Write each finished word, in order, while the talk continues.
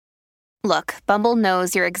Look, Bumble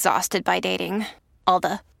knows you're exhausted by dating. All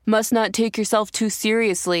the must not take yourself too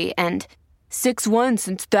seriously and 6'1"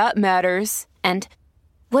 since that matters. And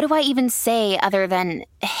what do I even say other than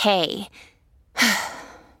hey?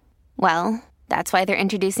 Well, that's why they're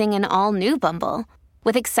introducing an all-new Bumble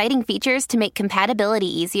with exciting features to make compatibility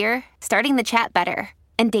easier, starting the chat better,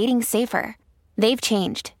 and dating safer. They've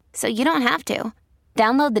changed, so you don't have to.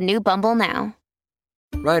 Download the new Bumble now.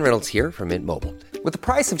 Ryan Reynolds here from Mint Mobile. With the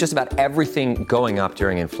price of just about everything going up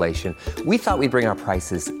during inflation, we thought we'd bring our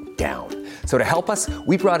prices down. So to help us,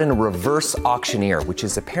 we brought in a reverse auctioneer, which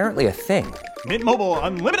is apparently a thing. Mint Mobile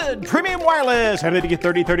Unlimited Premium Wireless. How to get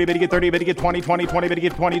 30, 30, how to get 30, how to get 20, 20, 20, how to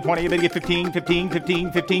get 20, 20, how to get 15, 15,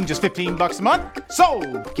 15, 15, just $15 a month?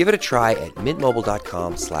 Sold! Give it a try at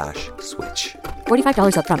mintmobile.com/switch.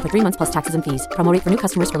 $45 up front for 3 months plus taxes and fees. Promo rate for new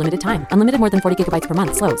customers for limited time. Unlimited more than 40 gigabytes per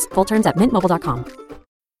month. Slows full terms at mintmobile.com.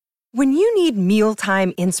 When you need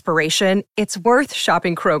mealtime inspiration, it's worth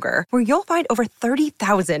shopping Kroger, where you'll find over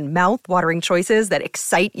 30,000 mouth-watering choices that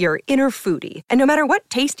excite your inner foodie. And no matter what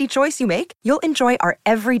tasty choice you make, you'll enjoy our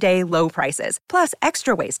everyday low prices, plus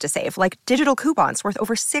extra ways to save, like digital coupons worth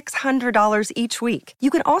over $600 each week. You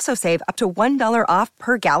can also save up to $1 off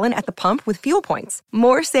per gallon at the pump with fuel points.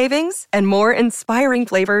 More savings and more inspiring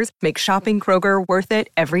flavors make shopping Kroger worth it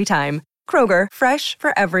every time. Kroger, fresh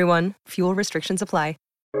for everyone. Fuel restrictions apply.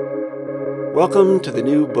 Welcome to the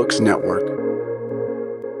New Books Network.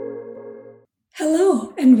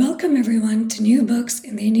 Hello, and welcome everyone to New Books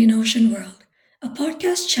in the Indian Ocean World, a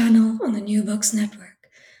podcast channel on the New Books Network.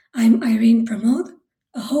 I'm Irene Pramod,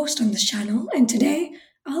 a host on this channel, and today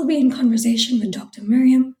I'll be in conversation with Dr.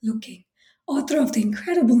 Miriam Looking, author of the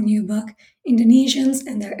incredible new book, Indonesians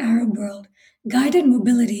and Their Arab World, Guided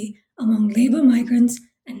Mobility Among Labor Migrants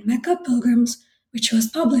and Mecca Pilgrims, which was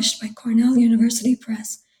published by Cornell University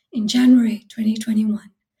Press in January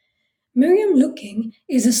 2021. Miriam Looking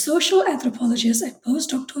is a social anthropologist and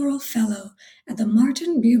postdoctoral fellow at the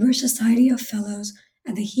Martin Buber Society of Fellows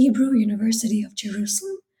at the Hebrew University of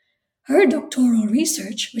Jerusalem. Her doctoral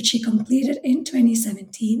research, which she completed in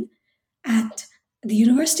 2017 at the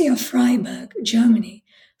University of Freiburg, Germany,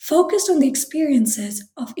 focused on the experiences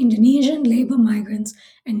of Indonesian labor migrants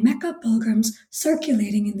and Mecca pilgrims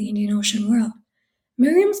circulating in the Indian Ocean world.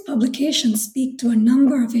 Miriam's publications speak to a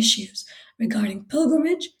number of issues regarding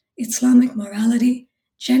pilgrimage, Islamic morality,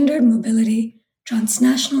 gendered mobility,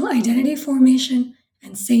 transnational identity formation,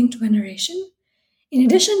 and saint veneration. In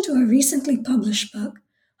addition to her recently published book,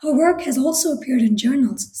 her work has also appeared in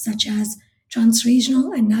journals such as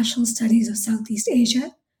Transregional and National Studies of Southeast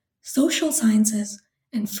Asia, Social Sciences,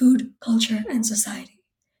 and Food, Culture, and Society.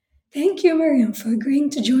 Thank you, Miriam, for agreeing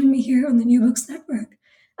to join me here on the New Books Network.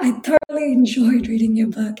 I thoroughly enjoyed reading your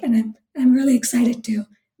book, and I'm really excited to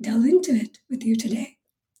delve into it with you today.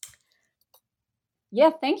 Yeah,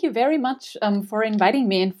 thank you very much for inviting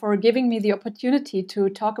me and for giving me the opportunity to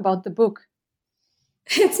talk about the book.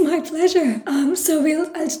 It's my pleasure.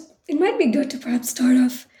 It might be good to perhaps start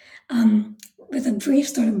off with a brief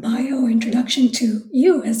sort of bio introduction to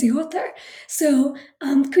you as the author. So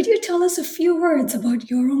could you tell us a few words about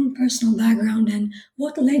your own personal background and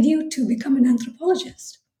what led you to become an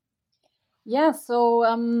anthropologist? Yeah, so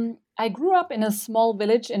I grew up in a small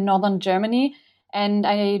village in northern Germany, and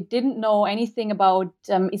I didn't know anything about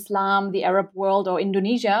Islam, the Arab world, or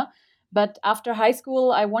Indonesia. But after high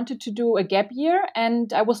school, I wanted to do a gap year,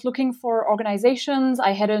 and I was looking for organizations.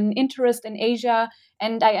 I had an interest in Asia,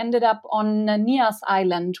 and I ended up on Nias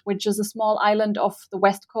Island, which is a small island off the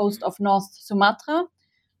west coast of North Sumatra,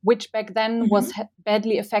 which back then was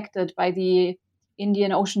badly affected by the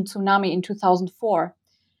Indian Ocean tsunami in 2004.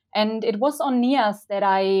 And it was on Nias that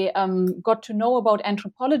I got to know about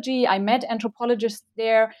anthropology. I met anthropologists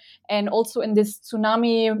there. And also in this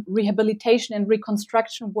tsunami rehabilitation and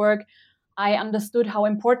reconstruction work, I understood how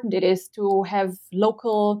important it is to have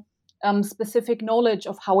local specific knowledge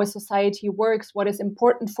of how a society works, what is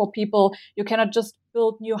important for people. You cannot just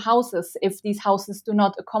build new houses if these houses do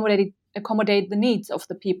not accommodate the needs of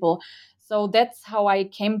the people. So that's how I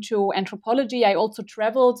came to anthropology. I also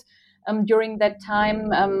traveled during that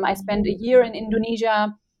time. I spent a year in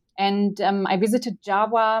Indonesia, and I visited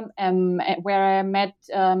Java, where I met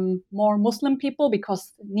more Muslim people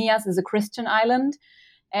because Nias is a Christian island.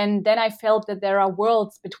 And then I felt that there are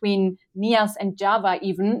worlds between Nias and Java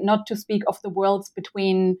even, not to speak of the worlds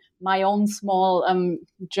between my own small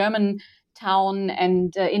German town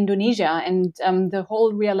and Indonesia. And the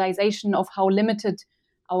whole realization of how limited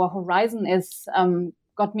our horizon is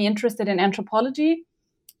got me interested in anthropology.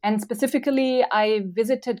 And specifically, I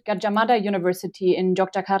visited Gadjah Mada University in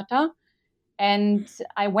Yogyakarta. And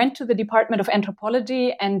I went to the Department of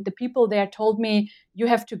Anthropology, and the people there told me, you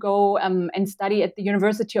have to go and study at the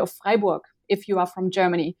University of Freiburg if you are from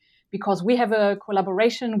Germany, because we have a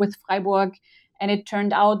collaboration with Freiburg. And it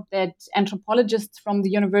turned out that anthropologists from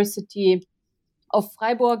the University of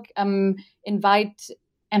Freiburg invite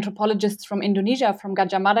anthropologists from Indonesia, from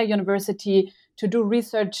Gadjah Mada University, to do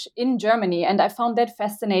research in Germany. And I found that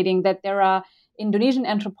fascinating, that there are Indonesian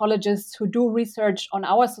anthropologists who do research on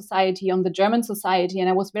our society, on the German society. And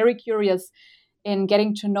I was very curious in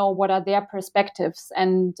getting to know what are their perspectives.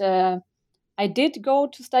 And I did go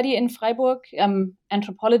to study in Freiburg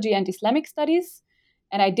anthropology and Islamic studies.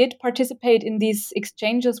 And I did participate in these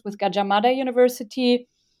exchanges with Gadjah Mada University,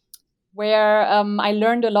 where I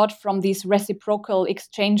learned a lot from these reciprocal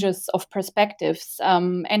exchanges of perspectives.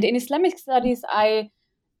 And in Islamic studies, I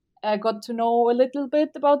got to know a little bit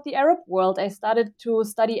about the Arab world. I started to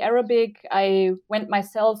study Arabic. I went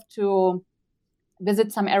myself to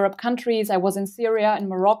visit some Arab countries. I was in Syria and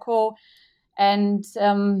Morocco. And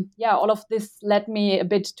all of this led me a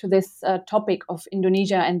bit to this topic of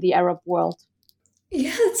Indonesia and the Arab world.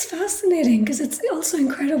 Yeah, it's fascinating because it's also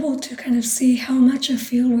incredible to kind of see how much of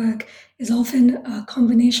fieldwork is often a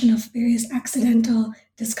combination of various accidental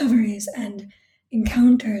discoveries and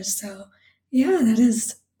encounters. So yeah,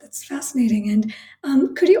 that's fascinating.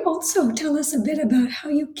 And could you also tell us a bit about how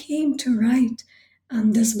you came to write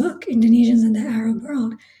this book, Indonesians in the Arab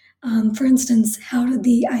World? For instance, how did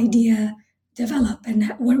the idea develop,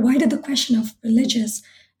 and why did the question of religious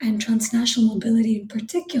and transnational mobility in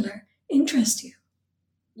particular interest you?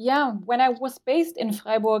 Yeah, when I was based in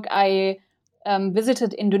Freiburg, I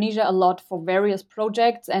visited Indonesia a lot for various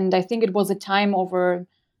projects. And I think it was a time over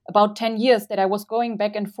about 10 years that I was going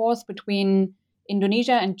back and forth between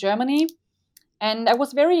Indonesia and Germany. And I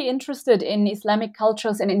was very interested in Islamic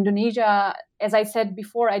cultures in Indonesia. As I said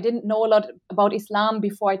before, I didn't know a lot about Islam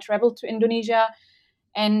before I traveled to Indonesia.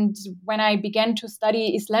 And when I began to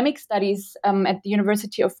study Islamic studies at the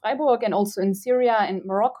University of Freiburg and also in Syria and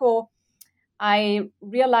Morocco, I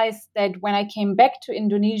realized that when I came back to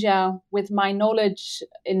Indonesia with my knowledge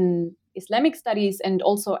in Islamic studies and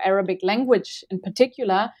also Arabic language in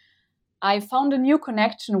particular, I found a new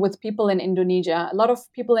connection with people in Indonesia. A lot of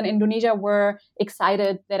people in Indonesia were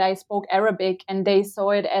excited that I spoke Arabic, and they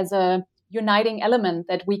saw it as a uniting element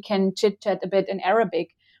that we can chit-chat a bit in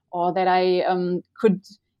Arabic, or that I could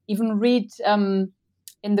even read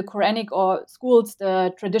in the Quranic or schools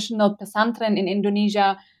the traditional pesantren in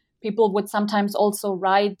Indonesia. People would sometimes also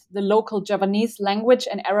write the local Javanese language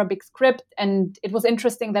and Arabic script. And it was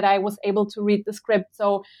interesting that I was able to read the script.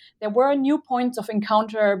 So there were new points of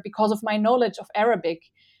encounter because of my knowledge of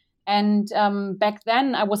Arabic. And back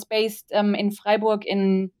then I was based in Freiburg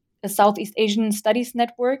in a Southeast Asian studies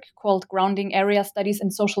network called Grounding Area Studies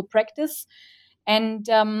and Social Practice. And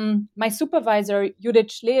my supervisor, Judith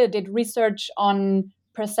Schlehe, did research on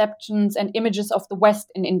perceptions and images of the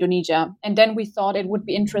West in Indonesia. And then we thought it would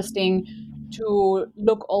be interesting to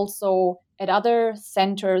look also at other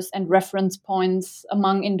centers and reference points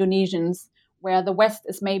among Indonesians, where the West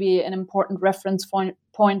is maybe an important reference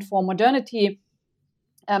point for modernity.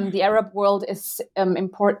 The Arab world is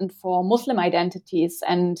important for Muslim identities.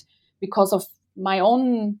 And because of my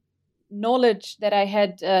own knowledge that I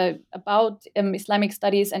had about Islamic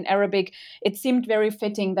studies and Arabic, it seemed very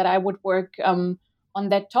fitting that I would work on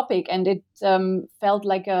that topic. And it felt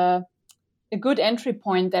like a good entry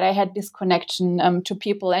point that I had this connection to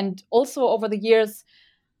people. And also over the years,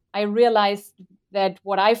 I realized that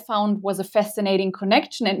what I found was a fascinating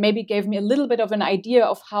connection, and maybe gave me a little bit of an idea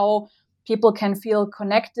of how people can feel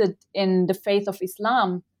connected in the faith of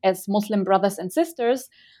Islam as Muslim brothers and sisters.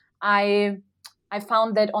 I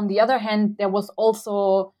found that on the other hand, there was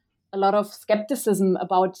also a lot of skepticism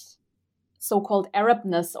about so-called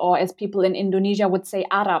Arabness, or as people in Indonesia would say,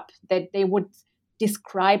 Arab, that they would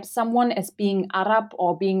describe someone as being Arab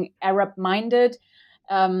or being Arab-minded.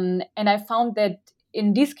 And I found that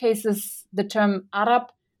in these cases, the term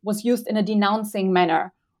Arab was used in a denouncing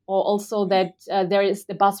manner, or also that there is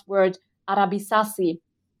the buzzword Arabisasi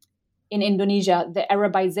in Indonesia, the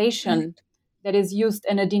Arabization that is used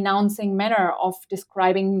in a denouncing manner of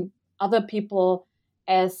describing other people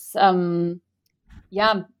as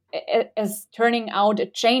as turning out a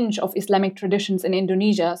change of Islamic traditions in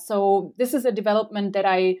Indonesia. So this is a development that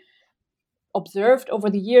I observed over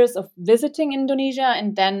the years of visiting Indonesia.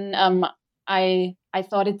 And then I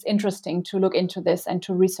thought it's interesting to look into this and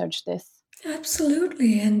to research this.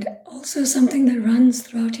 Absolutely. And also something that runs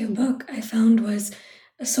throughout your book, I found, was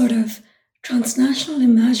a sort of transnational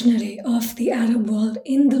imaginary of the Arab world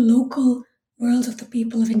in the local world of the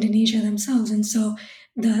people of Indonesia themselves. And so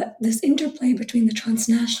this interplay between the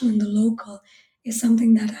transnational and the local is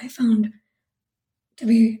something that I found to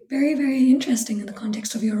be very, very interesting in the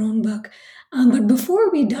context of your own book. But before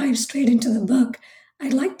we dive straight into the book,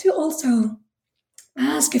 I'd like to also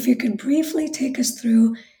ask if you could briefly take us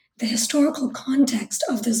through the historical context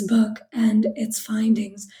of this book and its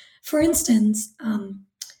findings. For instance,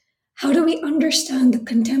 how do we understand the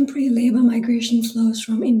contemporary labor migration flows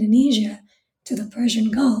from Indonesia to the Persian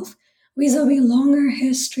Gulf, vis-a-vis longer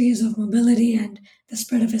histories of mobility and the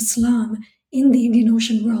spread of Islam in the Indian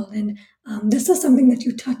Ocean world? And this is something that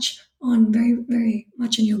you touch on very, very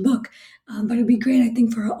much in your book. But it'd be great, I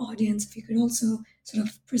think, for our audience if you could also sort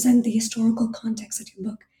of present the historical context that your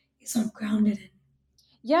book is sort of grounded in.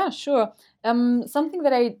 Yeah, sure. Something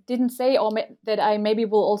that I didn't say, or that I maybe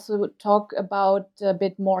will also talk about a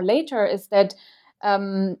bit more later, is that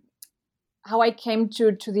how I came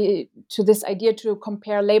to this idea to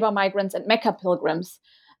compare labor migrants and Mecca pilgrims.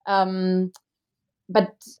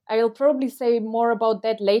 But I'll probably say more about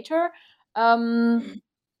that later.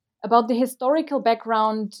 About the historical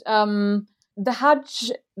background, the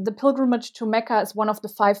Hajj, the pilgrimage to Mecca, is one of the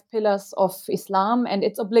 5 pillars of Islam, and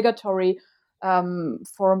it's obligatory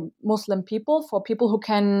for Muslim people, for people who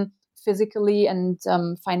can physically and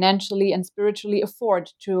financially and spiritually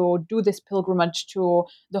afford to do this pilgrimage to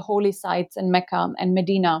the holy sites in Mecca and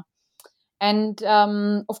Medina. And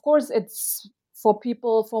of course, it's for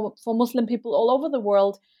people, for Muslim people all over the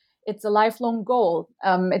world, it's a lifelong goal.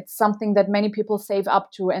 It's something that many people save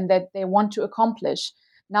up to and that they want to accomplish.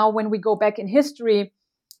 Now, when we go back in history,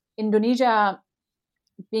 Indonesia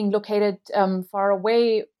being located far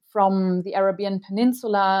away from the Arabian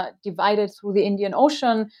Peninsula, divided through the Indian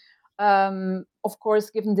Ocean, of course,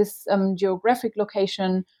 given this geographic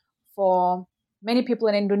location, for many people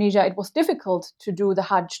in Indonesia, it was difficult to do the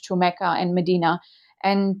Hajj to Mecca and Medina.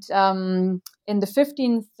 And in the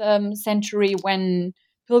 15th century, when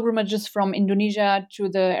pilgrimages from Indonesia to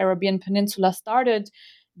the Arabian Peninsula started,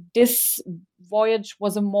 this voyage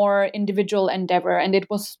was a more individual endeavor, and it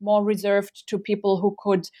was more reserved to people who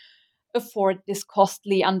could afford this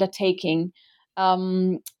costly undertaking.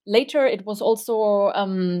 Later, it was also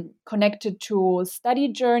connected to study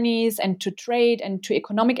journeys and to trade and to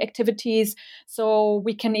economic activities. So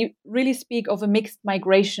we can really speak of a mixed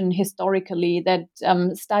migration historically, that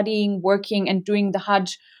studying, working, and doing the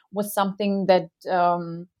Hajj was something that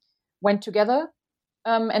went together,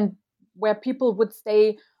 and where people would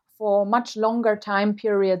stay for much longer time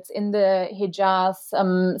periods in the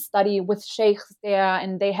Hijaz, study with sheikhs there,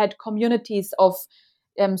 and they had communities of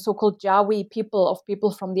so-called Jawi people, of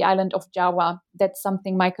people from the island of Java. That's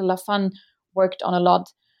something Michael Lafan worked on a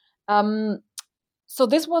lot. So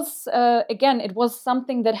this was, again, it was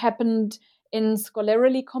something that happened in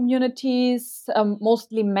scholarly communities,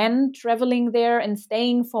 mostly men traveling there and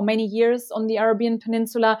staying for many years on the Arabian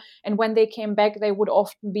Peninsula. And when they came back, they would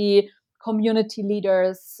often be community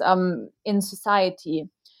leaders in society.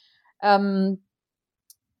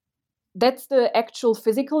 That's the actual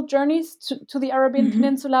physical journeys to the Arabian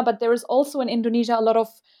Peninsula, but there is also in Indonesia a lot of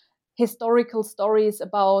historical stories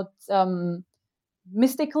about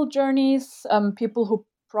mystical journeys, people who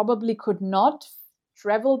probably could not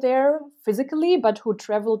travel there physically, but who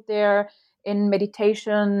traveled there in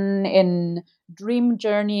meditation, in dream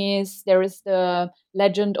journeys. There is the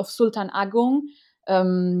legend of Sultan Agung,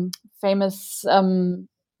 famous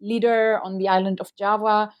leader on the island of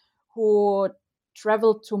Java, who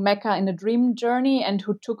traveled to Mecca in a dream journey and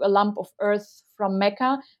who took a lump of earth from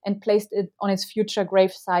Mecca and placed it on his future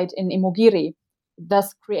gravesite in Imogiri,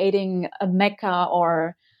 thus creating a Mecca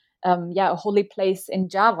or a holy place in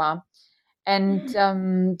Java.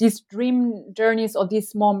 And these dream journeys, or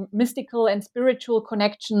these more mystical and spiritual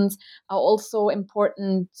connections, are also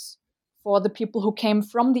important for the people who came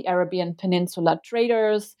from the Arabian Peninsula,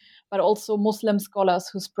 traders, but also Muslim scholars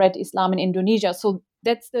who spread Islam in Indonesia. So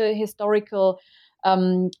that's the historical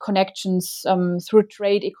connections through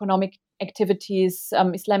trade, economic activities,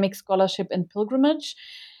 Islamic scholarship, and pilgrimage.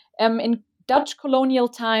 In Dutch colonial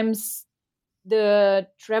times, the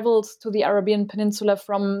travels to the Arabian Peninsula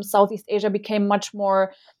from Southeast Asia became much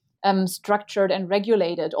more structured and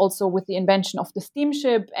regulated, also with the invention of the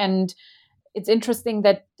steamship. And it's interesting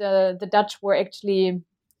that the Dutch were actually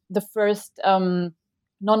the first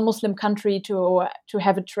non-Muslim country to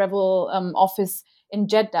have a travel office in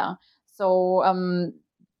Jeddah. So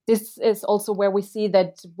this is also where we see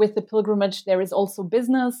that with the pilgrimage, there is also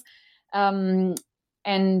business, and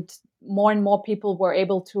more and more people were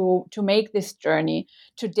able to make this journey.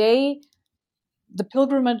 Today, the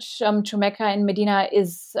pilgrimage to Mecca and Medina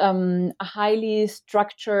is a highly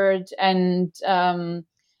structured and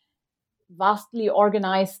vastly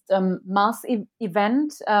organized mass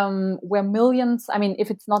event where millions, I mean, if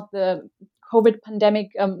it's not the COVID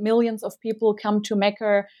pandemic, millions of people come to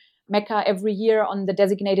Mecca every year on the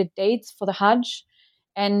designated dates for the Hajj.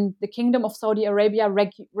 And the Kingdom of Saudi Arabia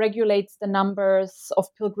regulates the numbers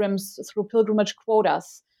of pilgrims through pilgrimage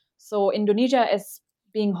quotas. So Indonesia, as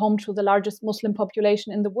being home to the largest Muslim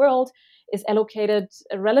population in the world, is allocated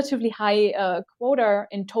a relatively high quota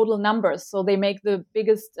in total numbers. So they make the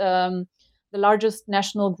largest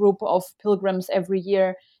national group of pilgrims every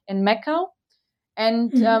year in Mecca.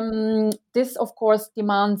 And this, of course,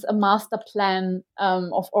 demands a master plan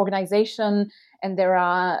of organization. And there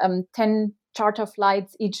are 10 charter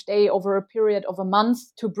flights each day over a period of a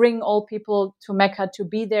month to bring all people to Mecca to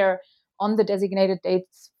be there on the designated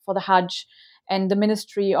dates for the Hajj. And the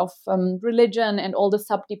Ministry of Religion and all the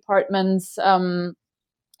sub-departments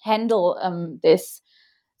handle this.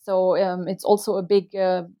 So it's also a big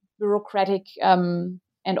bureaucratic and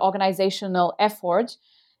organizational effort.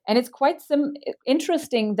 And it's quite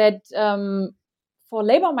interesting that for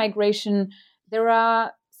labor migration, there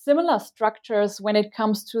are similar structures when it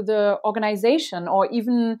comes to the organization or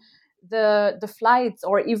even the flights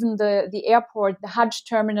or even the airport. The Hajj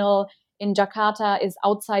terminal in Jakarta is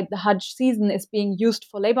outside the Hajj season, is being used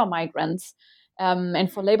for labor migrants.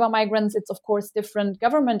 And for labor migrants, it's of course different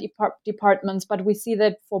government departments, but we see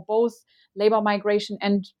that for both labor migration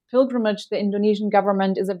and pilgrimage, the Indonesian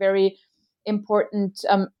government is a very important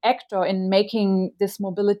actor in making this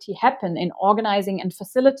mobility happen, in organizing and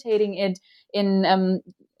facilitating it, in,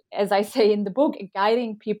 as I say in the book,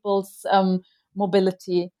 guiding people's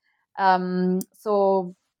mobility.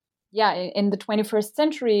 So yeah, in the 21st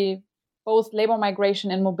century, both labor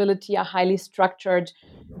migration and mobility are highly structured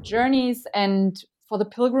journeys. And for the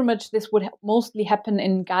pilgrimage, this would mostly happen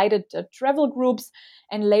in guided travel groups,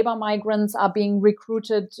 and labor migrants are being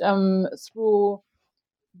recruited through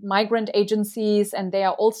migrant agencies, and they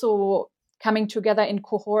are also coming together in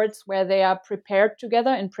cohorts where they are prepared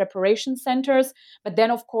together in preparation centers. But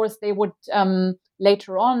then, of course, they would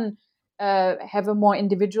later on have a more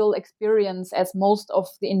individual experience, as most of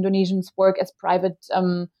the Indonesians work as private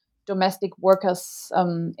domestic workers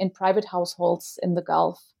in private households in the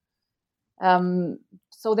Gulf.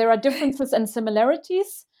 So there are differences and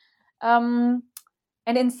similarities. And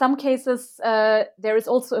in some cases, there is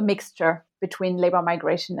also a mixture between labor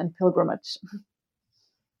migration and pilgrimage.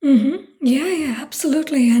 Mm-hmm. Yeah,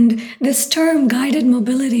 absolutely. And this term guided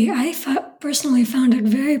mobility, I personally found it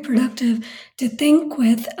very productive to think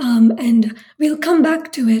with, and we'll come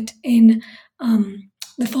back to it in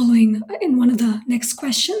the following, in one of the next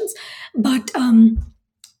questions. But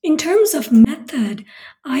in terms of method,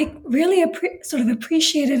 I really sort of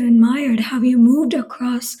appreciated and admired how you moved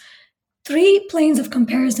across 3 planes of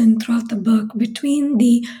comparison throughout the book between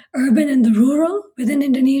the urban and the rural within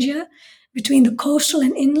Indonesia, between the coastal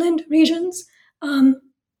and inland regions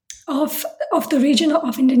of the region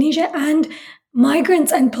of Indonesia, and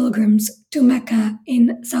migrants and pilgrims to Mecca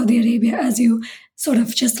in Saudi Arabia, as you sort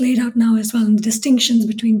of just laid out now as well, and the distinctions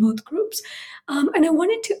between both groups. And I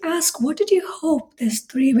wanted to ask, what did you hope this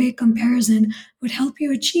 3-way comparison would help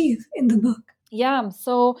you achieve in the book? Yeah,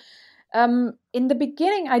 so in the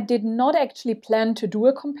beginning, I did not actually plan to do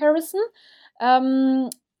a comparison.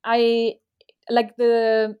 My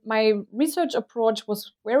research approach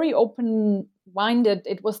was very open-minded.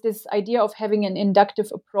 It was this idea of having an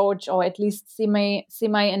inductive approach, or at least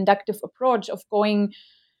semi-inductive approach, of going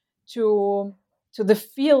to the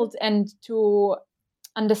field and to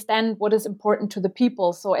understand what is important to the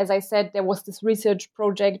people. So as I said, there was this research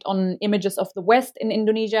project on images of the West in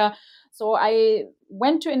Indonesia. So I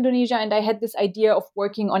went to Indonesia and I had this idea of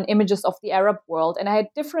working on images of the Arab world. And I had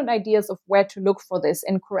different ideas of where to look for this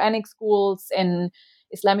in Quranic schools, in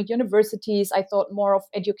Islamic universities. I thought more of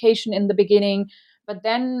education in the beginning. But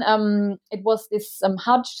then it was this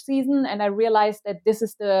Hajj season, and I realized that this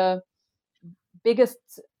is the biggest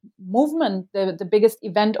movement, the biggest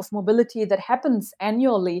event of mobility that happens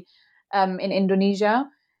annually in Indonesia.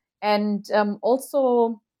 And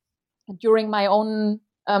also during my own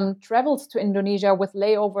travels to Indonesia with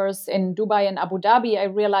layovers in Dubai and Abu Dhabi, I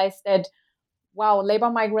realized that, wow, labor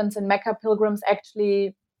migrants and Mecca pilgrims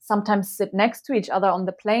actually sometimes sit next to each other on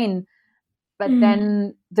the plane. But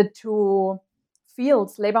then the two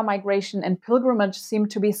fields, labor migration and pilgrimage, seem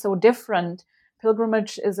to be so different.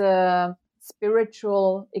 Pilgrimage is a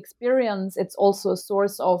spiritual experience. It's also a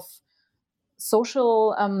source of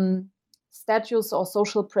social status or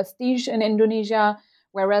social prestige in Indonesia,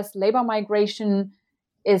 whereas labor migration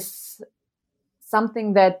is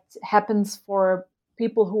something that happens for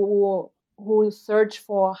people who search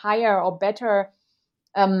for higher or better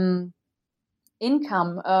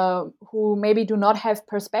income, who maybe do not have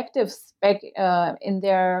perspectives back in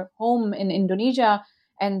their home in Indonesia,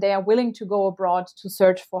 and they are willing to go abroad to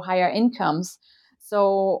search for higher incomes.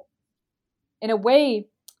 So in a way,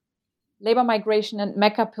 labor migration and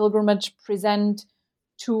Mecca pilgrimage present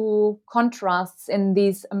two contrasts in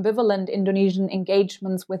these ambivalent Indonesian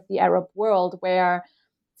engagements with the Arab world, where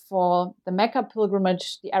for the Mecca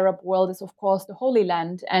pilgrimage, the Arab world is, of course, the Holy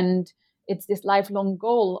Land, and it's this lifelong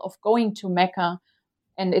goal of going to Mecca,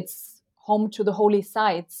 and it's home to the holy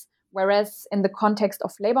sites. Whereas in the context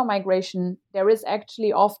of labor migration, there is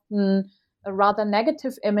actually often a rather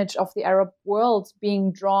negative image of the Arab world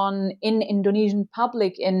being drawn in Indonesian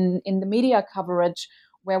public in the media coverage,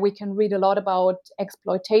 where we can read a lot about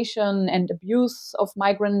exploitation and abuse of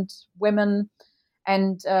migrant women,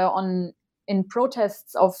 and in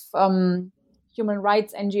protests of human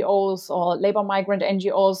rights NGOs or labor migrant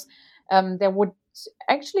NGOs, there would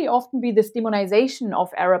actually often be this demonization of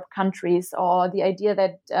Arab countries, or the idea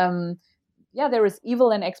that there is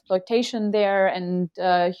evil and exploitation there, and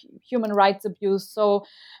human rights abuse. So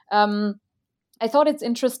I thought it's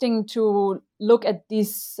interesting to look at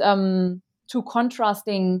these two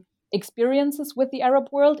contrasting experiences with the Arab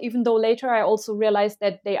world, even though later I also realized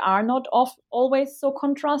that they are not always so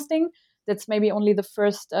contrasting. That's maybe only the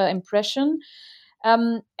first impression.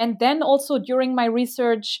 And then also during my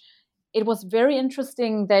research, it was very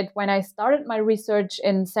interesting that when I started my research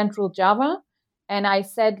in Central Java, and I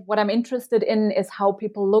said what I'm interested in is how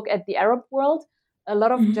people look at the Arab world, a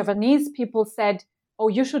lot of Javanese people said, "Oh,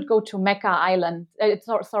 you should go to Mecca Island."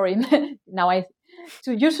 Sorry,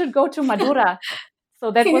 you should go to Madura.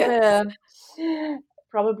 So that was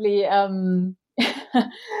probably.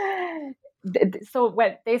 So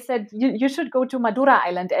they said you should go to Madura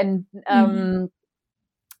Island, and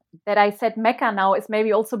that I said Mecca now is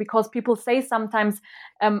maybe also because people say sometimes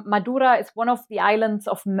Madura is one of the islands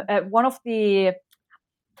of one of the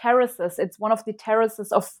terraces. It's one of the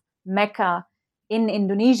terraces of Mecca in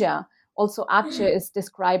Indonesia. Also, Aceh is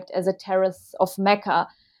described as a terrace of Mecca.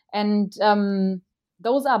 And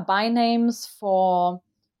those are bynames for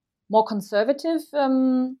more conservative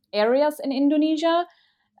areas in Indonesia.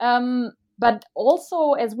 But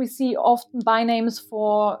also, as we see, often bynames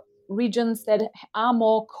for regions that are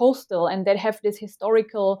more coastal and that have this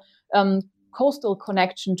historical coastal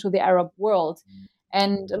connection to the Arab world.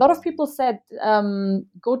 And a lot of people said,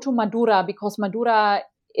 go to Madura, because Madura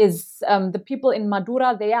is the people in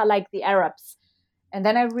Madura, they are like the Arabs. And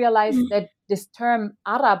then I realized that this term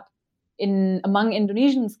Arab among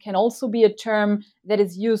Indonesians can also be a term that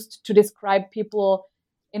is used to describe people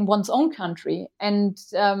in one's own country. And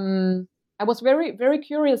I was very, very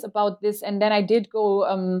curious about this. And then I did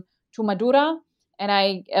go to Madura, and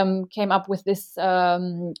I came up with this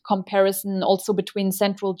comparison also between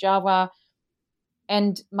Central Java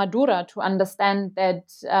and Madura, to understand that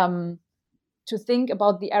to think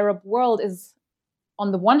about the Arab world is,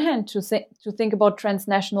 on the one hand, to think about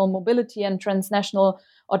transnational mobility and transnational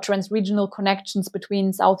or transregional connections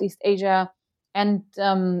between Southeast Asia and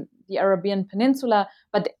the Arabian Peninsula.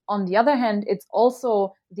 But on the other hand, it's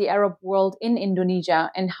also the Arab world in Indonesia,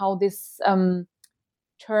 and how this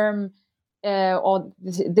term or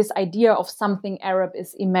this idea of something Arab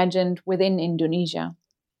is imagined within Indonesia.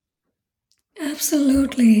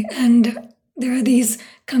 Absolutely. And there are these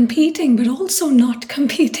competing but also not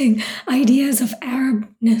competing ideas of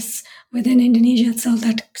Arabness within Indonesia itself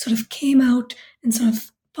that sort of came out and sort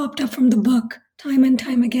of popped up from the book time and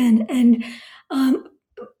time again. And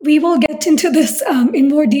we will get into this in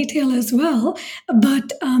more detail as well.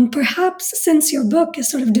 But perhaps, since your book is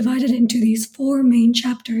sort of divided into these 4 main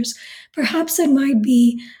chapters, perhaps it might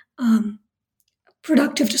be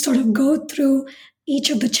productive to sort of go through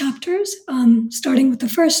each of the chapters, starting with the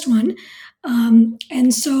first one.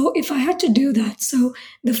 And so if I had to do that, so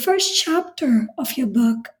the first chapter of your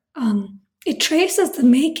book, it traces the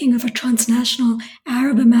making of a transnational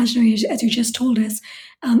Arab imaginary, as you just told us,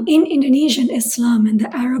 in Indonesian Islam and the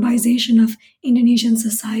Arabization of Indonesian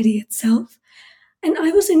society itself. And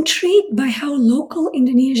I was intrigued by how local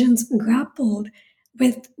Indonesians grappled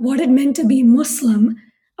with what it meant to be Muslim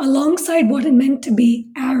alongside what it meant to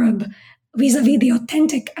be Arab, vis-a-vis the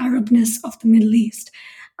authentic Arabness of the Middle East.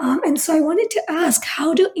 And so I wanted to ask,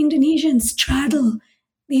 how do Indonesians straddle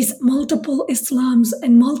these multiple Islams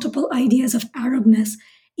and multiple ideas of Arabness,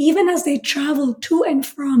 even as they travel to and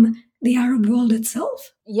from the Arab world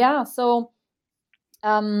itself? Yeah, so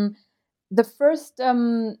the first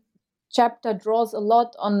chapter draws a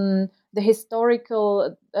lot on the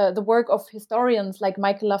historical, the work of historians like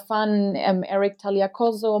Michael Lafan, Eric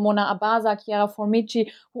Taliakoso, Mona Abaza, Chiara Formici,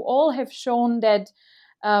 who all have shown that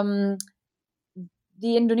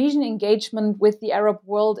the Indonesian engagement with the Arab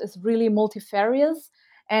world is really multifarious,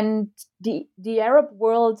 and the Arab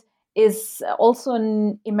world is also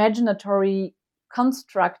an imaginatory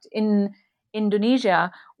construct in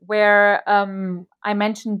Indonesia, where I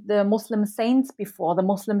mentioned the Muslim saints before, the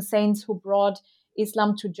Muslim saints who brought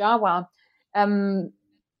Islam to Java.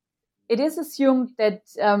 It is assumed that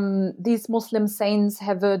these Muslim saints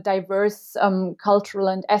have a diverse cultural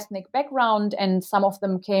and ethnic background, and some of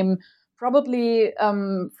them came probably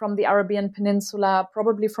from the Arabian Peninsula,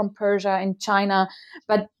 probably from Persia and China.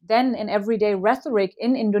 But then in everyday rhetoric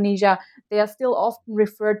in Indonesia, they are still often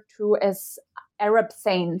referred to as Arab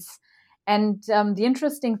saints. And the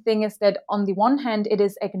interesting thing is that on the one hand, it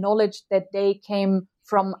is acknowledged that they came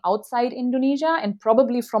from outside Indonesia and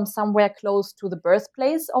probably from somewhere close to the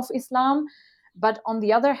birthplace of Islam. But on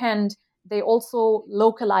the other hand, they also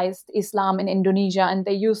localized Islam in Indonesia, and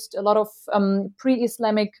they used a lot of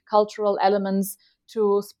pre-Islamic cultural elements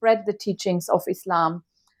to spread the teachings of Islam.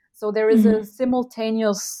 So there is a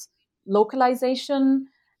simultaneous localization,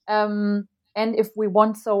 and if we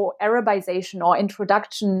want so, Arabization or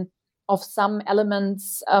introduction of some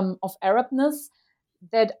elements of Arabness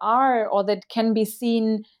that are or that can be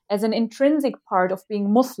seen as an intrinsic part of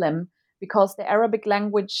being Muslim, because the Arabic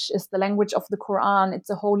language is the language of the Quran, it's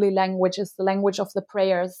a holy language, it's the language of the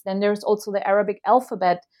prayers. Then there's also the Arabic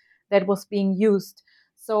alphabet that was being used.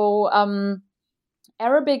 So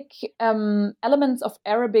Arabic elements of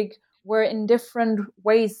Arabic were in different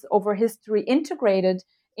ways over history integrated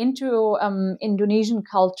into Indonesian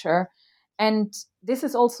culture. And this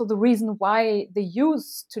is also the reason why the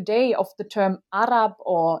use today of the term Arab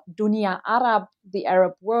or Dunia Arab, the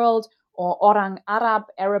Arab world, or Orang Arab,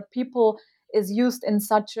 Arab people, is used in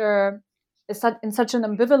such an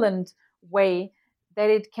ambivalent way that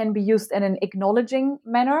it can be used in an acknowledging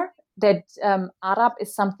manner, that Arab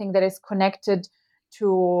is something that is connected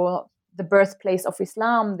to the birthplace of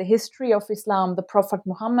Islam, the history of Islam, the Prophet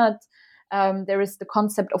Muhammad. There is the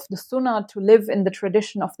concept of the Sunnah, to live in the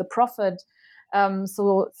tradition of the Prophet.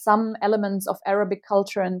 So some elements of Arabic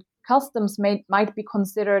culture and customs might be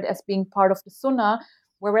considered as being part of the Sunnah,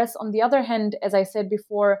 whereas on the other hand, as I said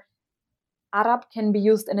before, Arab can be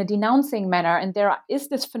used in a denouncing manner. And there is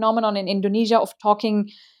this phenomenon in Indonesia of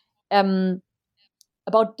talking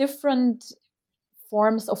about different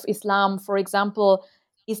forms of Islam. For example,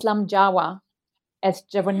 Islam Jawa as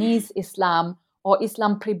Javanese Islam, or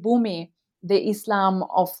Islam Pribumi, the Islam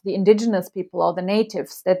of the indigenous people or the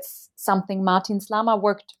natives. That's something Martin Slama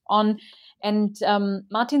worked on. And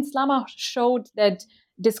Martin Slama showed that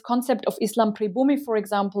this concept of Islam Pribumi, for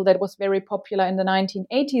example, that was very popular in the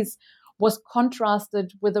 1980s, was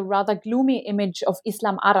contrasted with a rather gloomy image of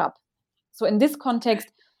Islam Arab. So in this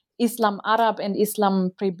context, Islam Arab and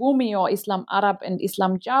Islam Pribumi, or Islam Arab and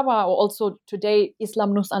Islam Jawa, or also today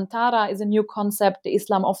Islam Nusantara is a new concept, the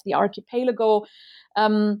Islam of the archipelago.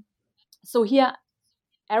 So here,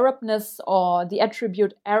 Arabness or the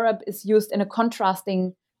attribute Arab is used in a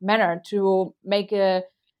contrasting manner to make a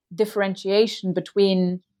differentiation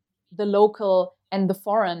between the local and the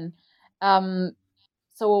foreign.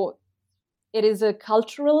 So it is a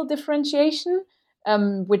cultural differentiation,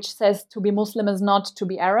 which says to be Muslim is not to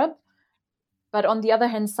be Arab. But on the other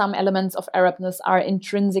hand, some elements of Arabness are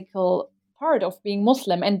intrinsical part of being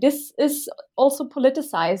Muslim. And this is also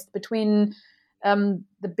politicized between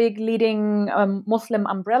the big leading Muslim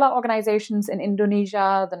umbrella organizations in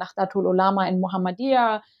Indonesia, the Nahdlatul Ulama and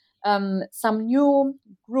Muhammadiyah, some new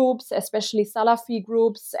groups, especially Salafi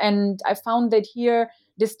groups. And I found that here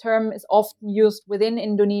this term is often used within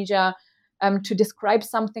Indonesia to describe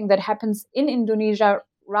something that happens in Indonesia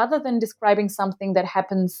rather than describing something that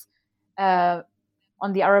happens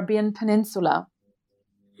on the Arabian Peninsula.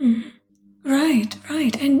 Right.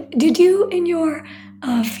 And did you, in your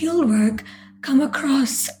fieldwork, come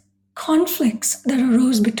across conflicts that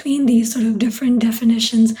arose between these sort of different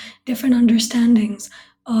definitions, different understandings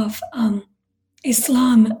of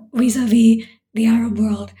Islam vis-a-vis the Arab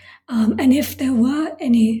world? And if there were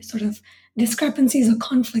any sort of discrepancies or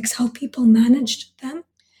conflicts, how people managed them?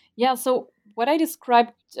 Yeah, so what I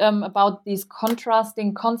described about these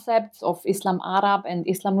contrasting concepts of Islam Arab and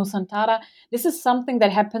Islam Nusantara, this is something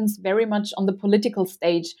that happens very much on the political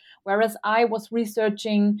stage, whereas I was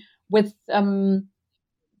researching with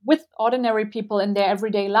ordinary people in their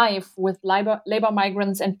everyday life, with labor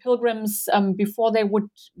migrants and pilgrims before they would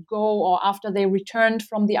go or after they returned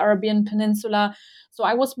from the Arabian Peninsula. So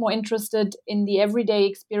I was more interested in the everyday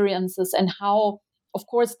experiences and how, of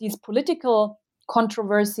course, these political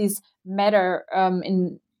controversies matter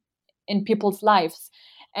in people's lives.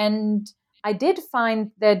 And I did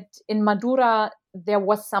find that in Madura, there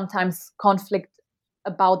was sometimes conflict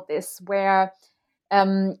about this, where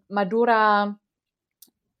Madura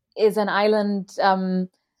is an island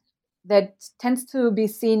that tends to be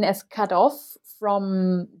seen as cut off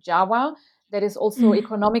from Java, that is also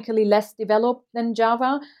economically less developed than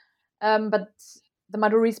Java. But the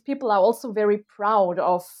Madurese people are also very proud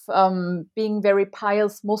of being very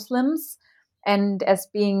pious Muslims and as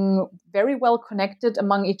being very well connected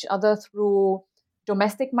among each other through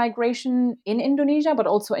domestic migration in Indonesia, but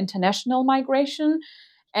also international migration.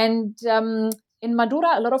 And in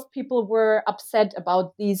Madura, a lot of people were upset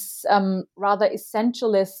about these rather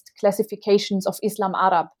essentialist classifications of Islam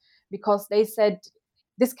Arab, because they said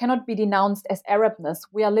this cannot be denounced as Arabness.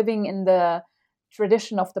 We are living in the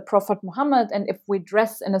tradition of the Prophet Muhammad, and if we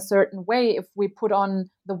dress in a certain way, if we put on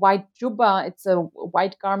the white jubba, it's a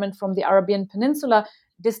white garment from the Arabian Peninsula,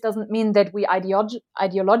 this doesn't mean that we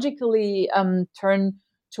ideologically turn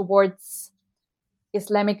towards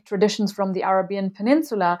Islamic traditions from the Arabian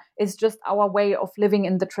Peninsula. Is just our way of living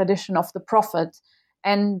in the tradition of the Prophet.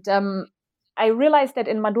 And I realized that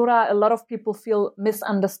in Madura, a lot of people feel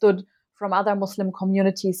misunderstood from other Muslim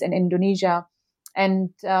communities in Indonesia.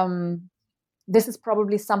 And this is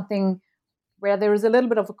probably something where there is a little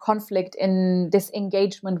bit of a conflict in this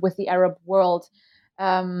engagement with the Arab world.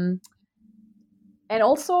 And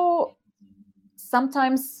also,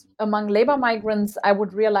 sometimes among labor migrants, I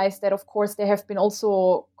would realize that, of course, there have been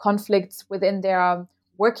also conflicts within their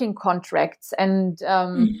working contracts. And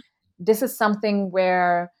this is something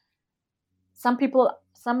where some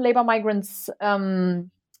labor migrants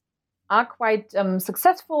are quite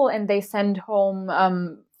successful, and they send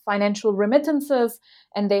home financial remittances,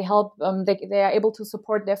 and they help, they are able to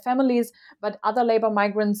support their families. But other labor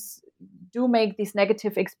migrants do make these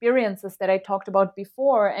negative experiences that I talked about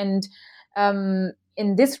before. And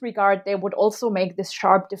in this regard, they would also make this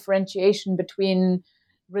sharp differentiation between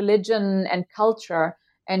religion and culture,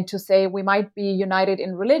 and to say we might be united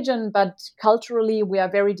in religion, but culturally we are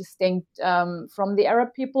very distinct from the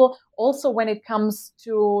Arab people, also when it comes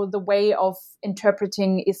to the way of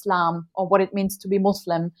interpreting Islam or what it means to be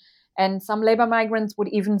Muslim. And some labor migrants would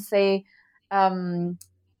even say, and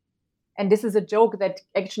this is a joke that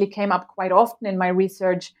actually came up quite often in my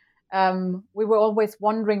research, we were always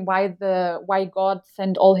wondering why God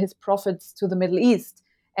sent all his prophets to the Middle East.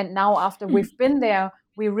 And now after we've been there,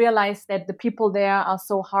 we realized that the people there are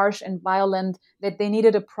so harsh and violent that they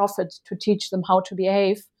needed a prophet to teach them how to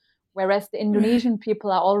behave, whereas the Indonesian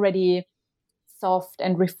people are already soft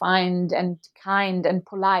and refined and kind and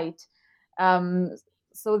polite.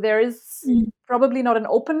 So there is probably not an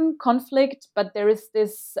open conflict, but there is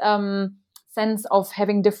this sense of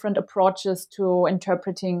having different approaches to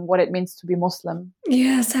interpreting what it means to be Muslim.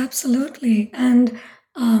 Yes, absolutely. And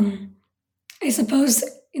I suppose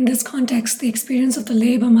in this context, the experience of the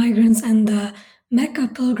labor migrants and the Mecca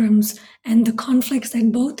pilgrims and the conflicts that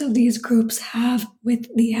both of these groups have with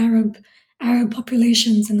the Arab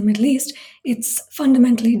populations in the Middle East, it's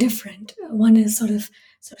fundamentally different. One is sort of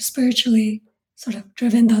spiritually sort of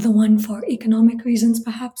driven, the other one for economic reasons,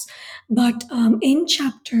 perhaps. But in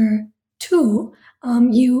chapter 2,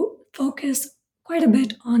 you focus quite a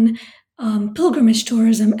bit on pilgrimage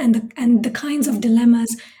tourism and the kinds of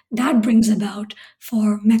dilemmas that brings about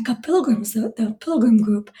for Mecca pilgrims, the pilgrim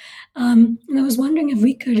group. And I was wondering if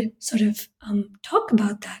we could sort of talk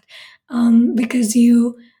about that, because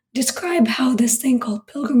you describe how this thing called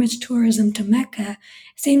pilgrimage tourism to Mecca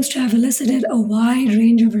seems to have elicited a wide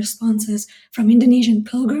range of responses from Indonesian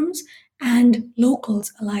pilgrims and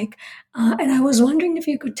locals alike. And I was wondering if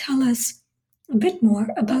you could tell us a bit more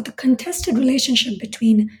about the contested relationship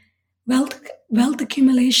between wealth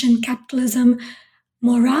accumulation, capitalism,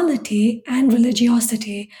 morality, and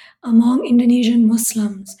religiosity among Indonesian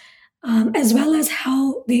Muslims, as well as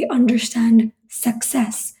how they understand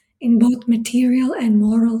success in both material and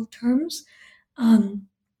moral terms,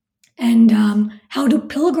 and how do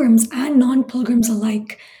pilgrims and non-pilgrims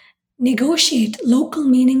alike negotiate local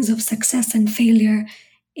meanings of success and failure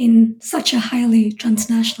in such a highly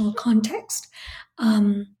transnational context,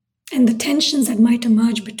 and the tensions that might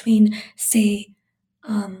emerge between, say,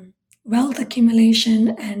 wealth accumulation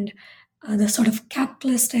and the sort of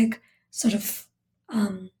capitalistic sort of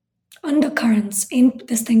undercurrents in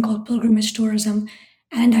this thing called pilgrimage tourism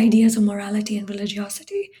and ideas of morality and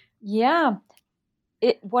religiosity. Yeah.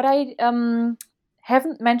 What I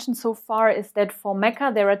haven't mentioned so far is that for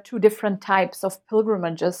Mecca, there are two different types of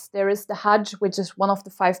pilgrimages. There is the Hajj, which is one of the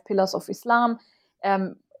 5 pillars of Islam,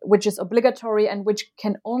 which is obligatory and which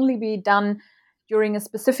can only be done during a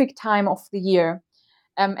specific time of the year.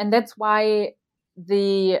 And that's why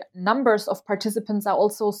the numbers of participants are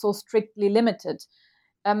also so strictly limited.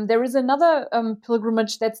 There is another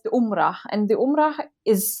pilgrimage, that's the Umrah. And the Umrah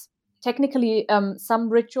is technically, some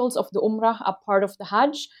rituals of the Umrah are part of the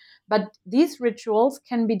Hajj, but these rituals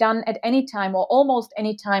can be done at any time or almost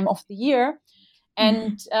any time of the year.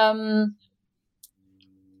 And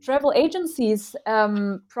travel agencies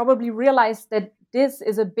probably realize that this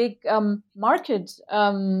is a big market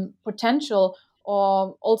potential,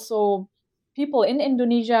 or also people in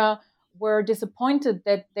Indonesia were disappointed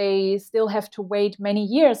that they still have to wait many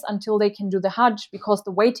years until they can do the Hajj, because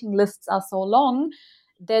the waiting lists are so long,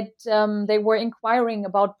 that they were inquiring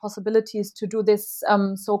about possibilities to do this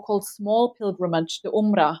so-called small pilgrimage, the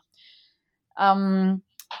Umrah.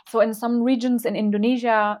 So in some regions in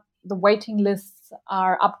Indonesia, the waiting lists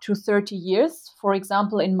are up to 30 years. For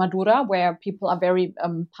example, in Madura, where people are very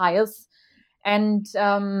pious. And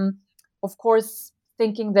of course,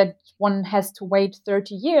 thinking that one has to wait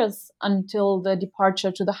 30 years until the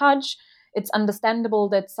departure to the Hajj, it's understandable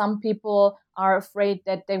that some people are afraid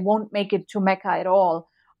that they won't make it to Mecca at all,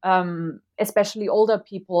 especially older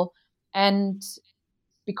people. And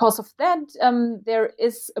because of that, there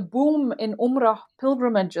is a boom in Umrah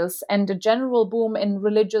pilgrimages and a general boom in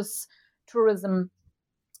religious tourism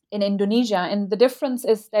in Indonesia. And the difference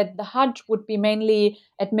is that the Hajj would be mainly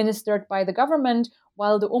administered by the government,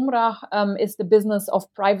 while the Umrah is the business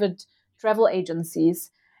of private travel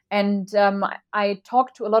agencies. And I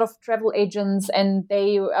talked to a lot of travel agents, and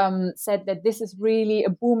they said that this is really a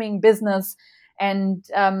booming business, and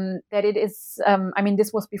that it is,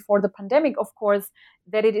 this was before the pandemic, of course,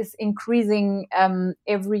 that it is increasing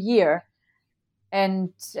every year.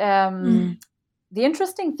 And the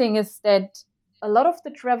interesting thing is that a lot of the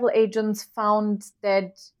travel agents found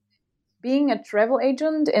that being a travel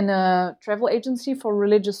agent in a travel agency for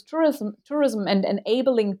religious tourism and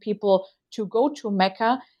enabling people to go to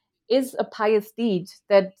Mecca is a pious deed,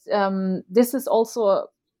 that this is also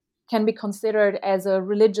can be considered as a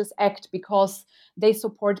religious act, because they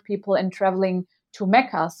support people in traveling to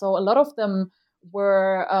Mecca. So a lot of them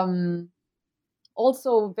were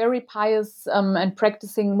also very pious and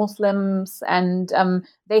practicing Muslims, and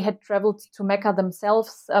they had traveled to Mecca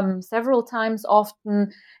themselves several times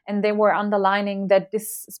often, and they were underlining that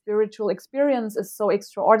this spiritual experience is so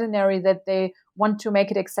extraordinary that they want to make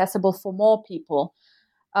it accessible for more people.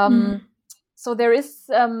 So there is,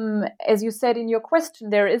 as you said in your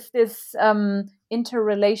question, there is this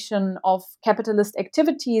interrelation of capitalist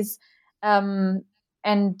activities and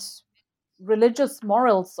religious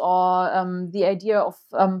morals, or the idea of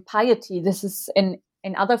piety. This is in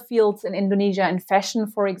other fields in Indonesia. In fashion,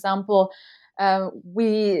 for example,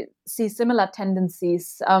 we see similar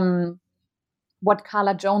tendencies, what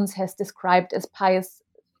Carla Jones has described as pious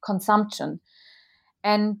consumption.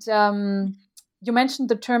 And you mentioned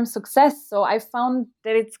the term success. So I found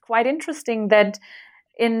that it's quite interesting that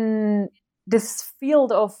in this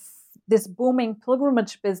field of this booming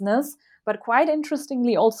pilgrimage business, but quite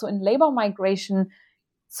interestingly also in labor migration,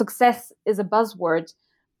 success is a buzzword,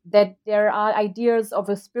 that there are ideas of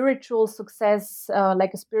a spiritual success,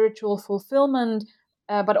 like a spiritual fulfillment,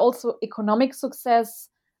 but also economic success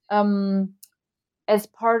as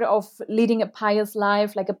part of leading a pious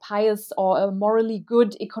life, like a pious or a morally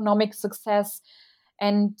good economic success.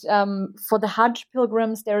 And for the Hajj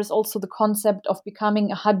pilgrims, there is also the concept of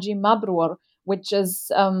becoming a Haji Mabrur, which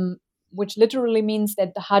literally means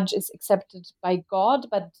that the Hajj is accepted by God,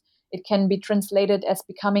 but it can be translated as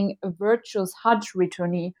becoming a virtuous Hajj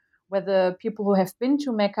returnee, where the people who have been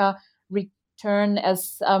to Mecca return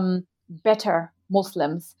as better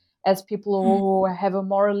Muslims, as people who have a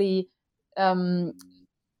morally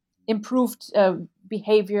improved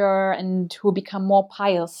behavior and who become more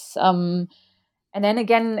pious. And then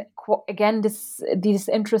again, these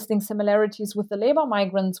interesting similarities with the labor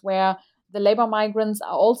migrants, where the labor migrants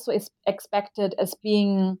are also expected as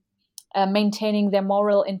being maintaining their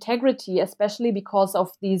moral integrity, especially because of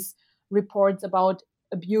these reports about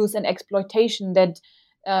abuse and exploitation that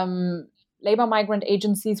labor migrant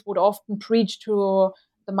agencies would often preach to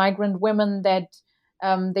the migrant women, that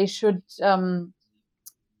they should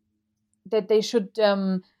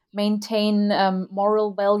maintain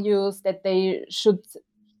moral values, that they should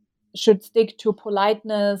stick to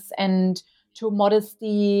politeness and to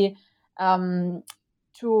modesty,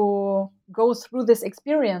 to go through this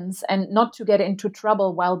experience and not to get into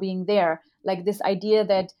trouble while being there. Like this idea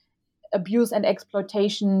that abuse and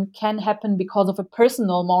exploitation can happen because of a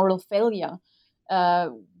personal moral failure,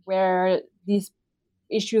 where these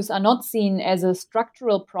issues are not seen as a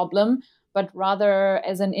structural problem, but rather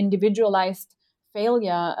as an individualized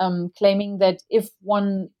failure, claiming that if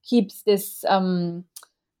one keeps this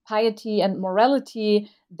piety and morality,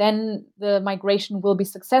 then the migration will be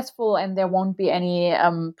successful and there won't be any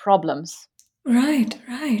problems. Right,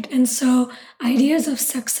 right. And so ideas of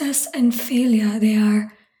success and failure, they are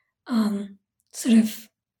sort of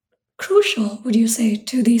crucial, would you say,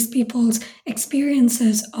 to these people's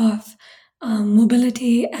experiences of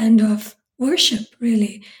mobility and of worship,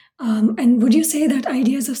 really? And would you say that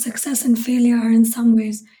ideas of success and failure are in some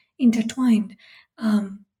ways intertwined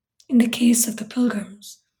in the case of the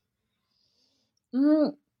pilgrims?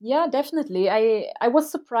 Yeah, definitely. I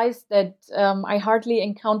was surprised that I hardly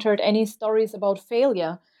encountered any stories about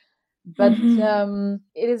failure. But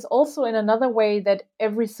it is also in another way that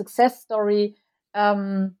every success story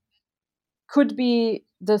could be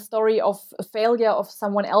the story of a failure of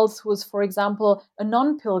someone else who is, for example, a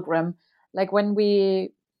non-pilgrim. Like when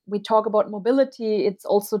we talk about mobility, it's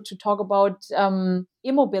also to talk about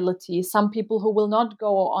immobility. Some people who will not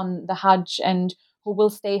go on the Hajj and who will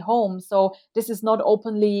stay home. So this is not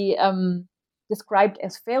openly described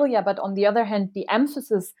as failure, but on the other hand, the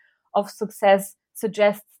emphasis of success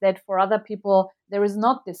suggests that for other people there is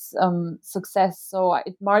not this success. So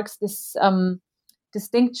it marks this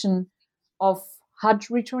distinction of Hajj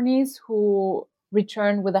returnees who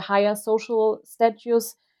return with a higher social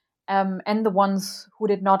status and the ones who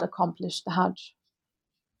did not accomplish the Hajj.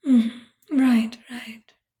 Right, right.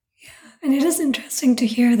 Yeah. And it is interesting to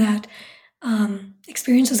hear that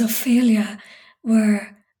experiences of failure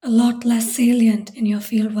were a lot less salient in your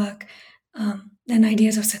fieldwork than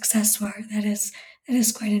ideas of success were. That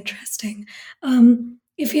is quite interesting.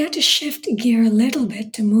 If you had to shift gear a little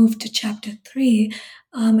bit to move to chapter 3,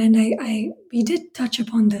 and we did touch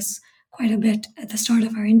upon this quite a bit at the start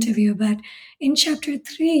of our interview, but in chapter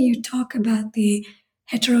 3, you talk about the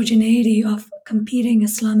heterogeneity of competing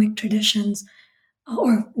Islamic traditions,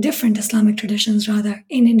 or different Islamic traditions rather,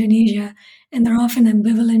 in Indonesia, and their often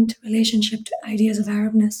ambivalent relationship to ideas of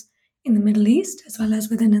Arabness in the Middle East as well as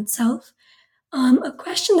within itself. A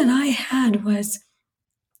question that I had was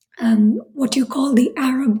what you call the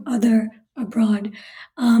Arab other abroad,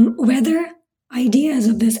 whether ideas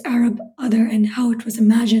of this Arab other and how it was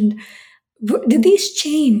imagined, did these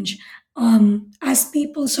change as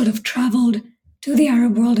people sort of traveled to the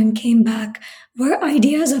Arab world and came back? Were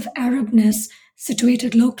ideas of Arabness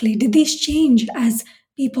situated locally, did these change as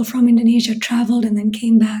people from Indonesia traveled and then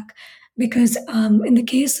came back? Because in the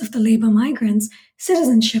case of the labor migrants,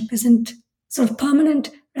 citizenship isn't, sort of permanent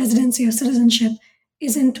residency or citizenship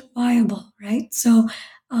isn't viable, right? So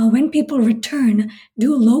when people return,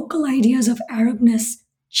 do local ideas of Arabness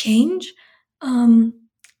change?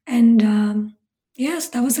 Yes,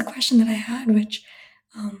 that was a question that I had, which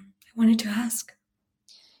I wanted to ask.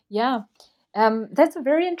 Yeah, that's a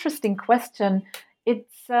very interesting question. It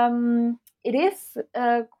is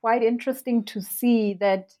quite interesting to see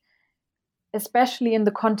that, especially in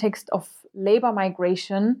the context of labor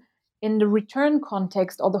migration, in the return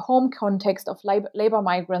context or the home context of labor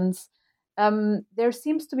migrants, there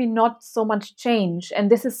seems to be not so much change. And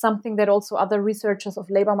this is something that also other researchers of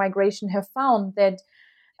labor migration have found, that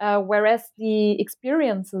whereas the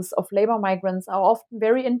experiences of labor migrants are often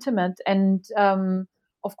very intimate and,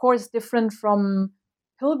 of course, different from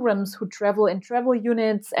pilgrims who travel in travel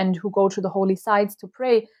units and who go to the holy sites to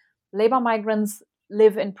pray, labor migrants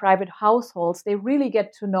live in private households. They really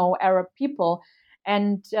get to know Arab people.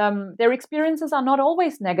 And their experiences are not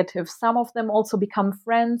always negative. Some of them also become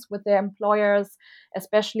friends with their employers,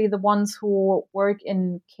 especially the ones who work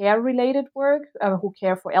in care-related work, who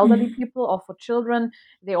care for elderly people or for children.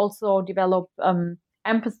 They also develop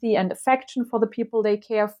empathy and affection for the people they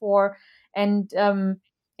care for. And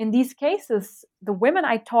in these cases, the women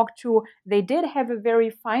I talked to, they did have a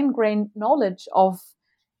very fine-grained knowledge of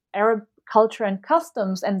Arab culture and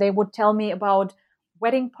customs, and they would tell me about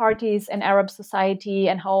wedding parties in Arab society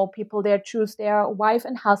and how people there choose their wife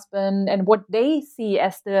and husband and what they see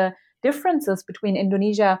as the differences between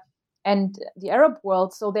Indonesia and the Arab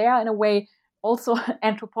world. So they are in a way also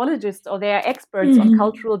anthropologists, or they are experts on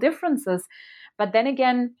cultural differences. But then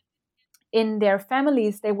again, in their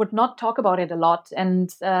families, they would not talk about it a lot. And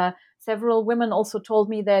several women also told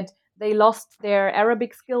me that they lost their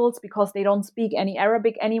Arabic skills because they don't speak any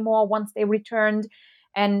Arabic anymore once they returned.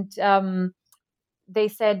 And they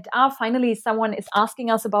said, finally, someone is asking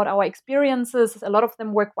us about our experiences. A lot of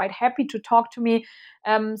them were quite happy to talk to me,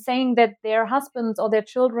 saying that their husbands or their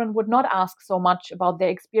children would not ask so much about their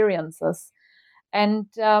experiences. And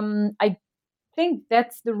I think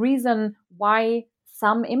that's the reason why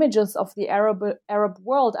some images of the Arab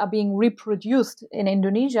world are being reproduced in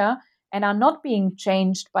Indonesia and are not being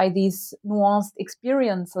changed by these nuanced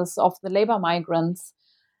experiences of the labor migrants.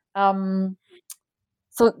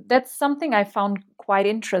 So that's something I found quite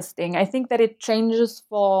interesting. I think that it changes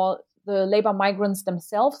for the labor migrants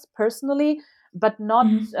themselves personally, but not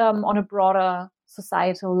on a broader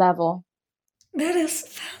societal level. That is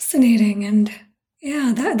fascinating, and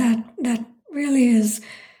yeah, that really is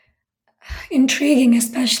intriguing,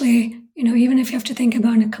 especially, even if you have to think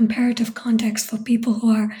about in a comparative context for people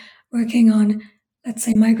who are working on, let's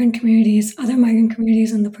say, migrant communities, other migrant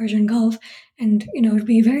communities in the Persian Gulf. And, it'd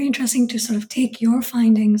be very interesting to sort of take your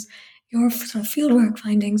findings, your sort of fieldwork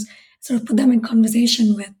findings, sort of put them in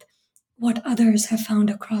conversation with what others have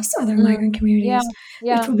found across other migrant communities.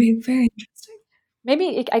 Yeah. It would be very interesting.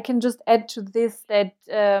 Maybe I can just add to this that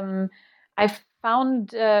I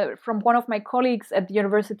found from one of my colleagues at the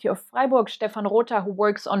University of Freiburg, Stefan Rota, who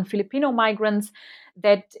works on Filipino migrants,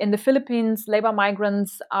 that in the Philippines, labor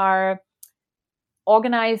migrants are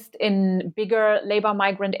organized in bigger labor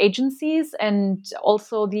migrant agencies, and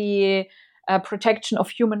also the protection of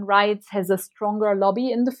human rights has a stronger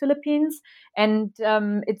lobby in the Philippines. And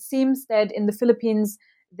it seems that in the Philippines,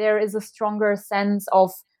 there is a stronger sense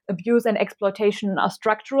of abuse and exploitation are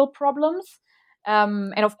structural problems.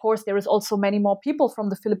 And of course, there is also many more people from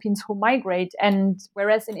the Philippines who migrate. And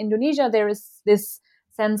whereas in Indonesia, there is this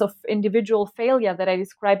sense of individual failure that I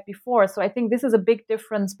described before. So I think this is a big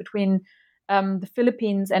difference between the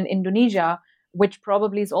Philippines and Indonesia, which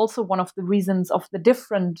probably is also one of the reasons of the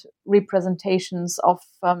different representations of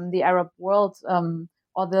the Arab world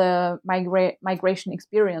or the migration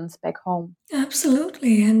experience back home.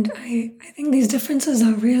 Absolutely. And I think these differences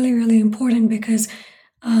are really, really important because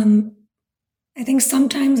I think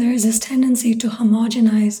sometimes there is this tendency to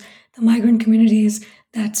homogenize the migrant communities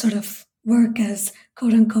that sort of work as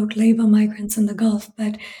quote unquote labor migrants in the Gulf,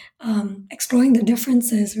 but exploring the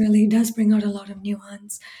differences really does bring out a lot of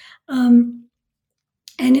nuance.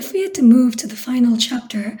 And if we had to move to the final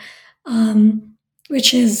chapter,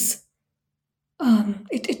 which is,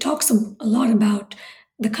 it talks a lot about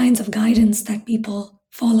the kinds of guidance that people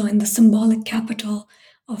follow in the symbolic capital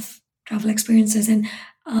of travel experiences. And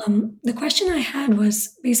the question I had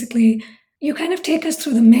was basically, you kind of take us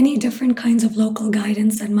through the many different kinds of local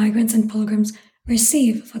guidance that migrants and pilgrims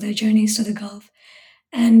receive for their journeys to the Gulf.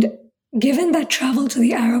 And given that travel to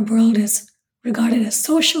the Arab world is regarded as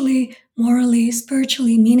socially, morally,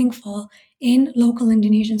 spiritually meaningful in local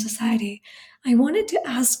Indonesian society, I wanted to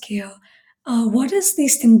ask you, what is the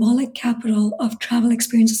symbolic capital of travel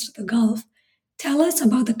experiences to the Gulf? Tell us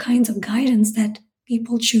about the kinds of guidance that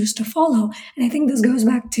people choose to follow. And I think this goes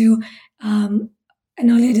back to an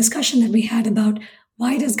earlier discussion that we had about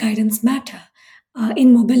why does guidance matter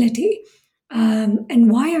in mobility?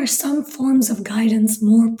 And why are some forms of guidance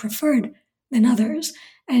more preferred than others?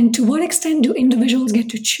 And to what extent do individuals get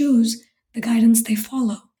to choose the guidance they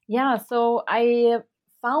follow? Yeah, so I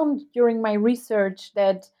found during my research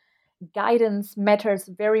that guidance matters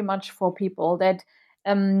very much for people, that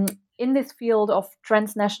in this field of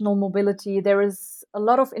transnational mobility, there is a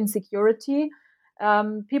lot of insecurity.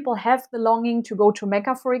 People have the longing to go to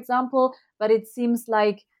Mecca, for example, but it seems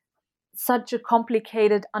like such a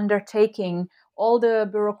complicated undertaking. All the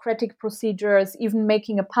bureaucratic procedures, even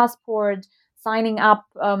making a passport, signing up,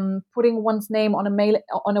 putting one's name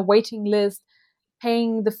on a waiting list,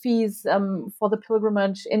 paying the fees for the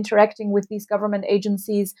pilgrimage, interacting with these government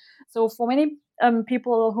agencies. So for many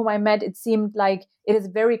people whom I met, it seemed like it is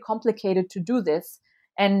very complicated to do this.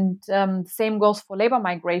 And same goes for labor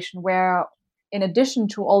migration, where in addition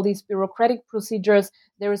to all these bureaucratic procedures,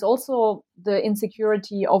 there is also the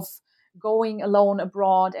insecurity of going alone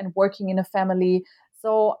abroad and working in a family.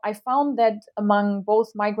 So I found that among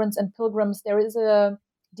both migrants and pilgrims, there is a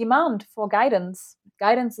demand for guidance.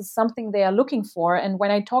 Guidance is something they are looking for. And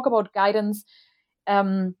when I talk about guidance,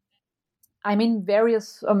 I mean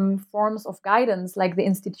various forms of guidance, like the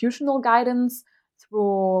institutional guidance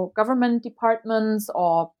through government departments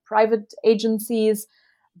or private agencies,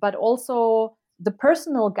 but also the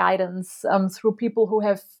personal guidance through people who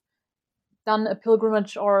have done a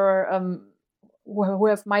pilgrimage or who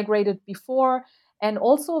have migrated before, and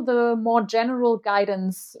also the more general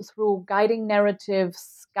guidance through guiding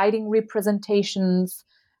narratives, guiding representations,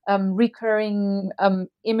 recurring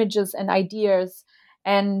images and ideas.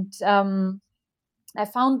 And I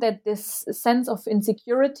found that this sense of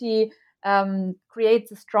insecurity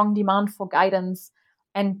creates a strong demand for guidance,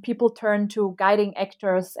 and people turn to guiding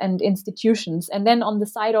actors and institutions. And then on the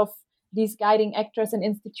side of these guiding actors and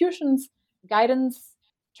institutions, guidance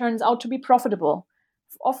turns out to be profitable.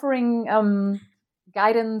 Offering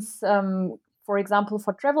guidance, for example,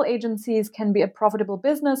 for travel agencies can be a profitable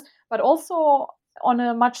business, but also on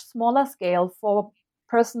a much smaller scale for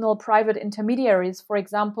personal private intermediaries. For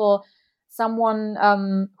example,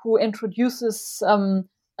 someone who introduces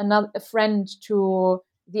a friend to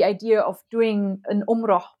the idea of doing an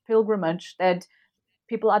Umrah pilgrimage, that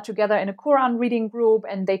people are together in a Quran reading group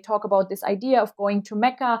and they talk about this idea of going to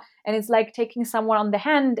Mecca, and it's like taking someone on the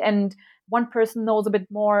hand, and one person knows a bit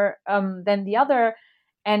more than the other.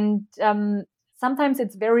 And sometimes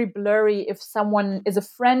it's very blurry if someone is a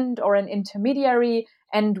friend or an intermediary,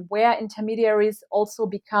 and where intermediaries also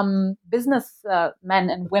become business men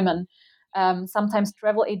and women. Sometimes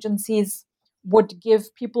travel agencies would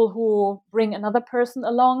give people who bring another person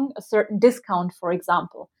along a certain discount, for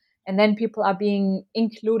example. And then people are being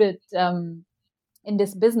included in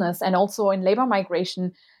this business, and also in labor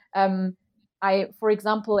migration. For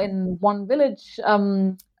example, in one village,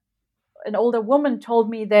 an older woman told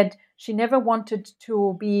me that she never wanted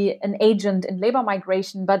to be an agent in labor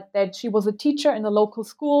migration, but that she was a teacher in a local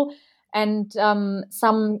school, and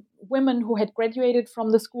some women who had graduated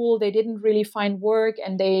from the school, they didn't really find work,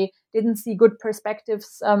 and they didn't see good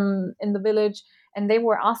perspectives in the village, and they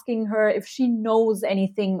were asking her if she knows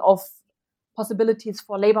anything of possibilities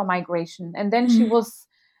for labor migration. And then she was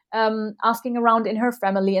asking around in her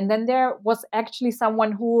family, and then there was actually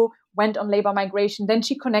someone who went on labor migration. Then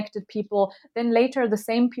she connected people. Then later the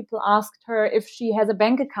same people asked her if she has a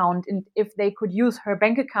bank account and if they could use her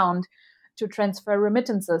bank account to transfer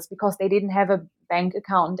remittances, because they didn't have a bank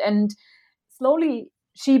account. And slowly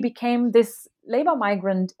she became this labor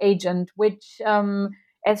migrant agent, which,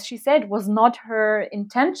 as she said, was not her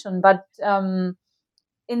intention. But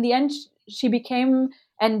in the end, she became,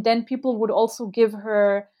 and then people would also give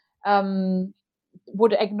her,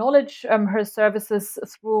 would acknowledge her services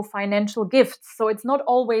through financial gifts. So it's not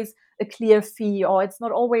always a clear fee, or it's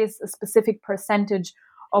not always a specific percentage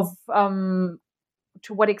of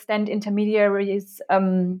to what extent intermediaries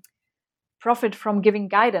profit from giving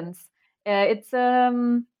guidance. It's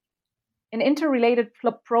an interrelated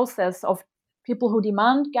process of people who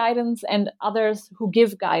demand guidance and others who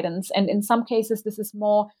give guidance. And in some cases, this is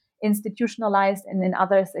more institutionalized, and in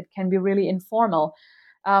others, it can be really informal.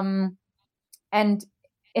 And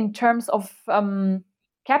in terms of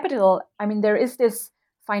capital, I mean, there is this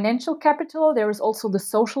financial capital. There is also the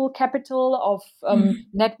social capital of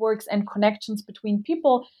networks and connections between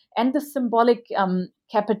people, and the symbolic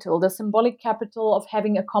capital of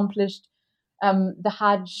having accomplished the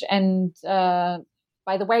Hajj. And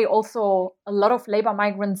by the way, also a lot of labor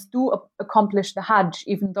migrants do accomplish the Hajj,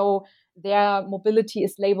 even though their mobility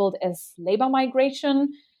is labeled as labor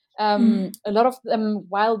migration. A lot of them,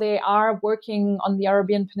 while they are working on the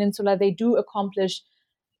Arabian Peninsula, they do accomplish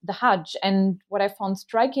the Hajj. And what I found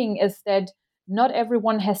striking is that not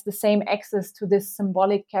everyone has the same access to this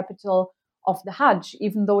symbolic capital of the Hajj,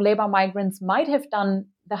 even though labor migrants might have done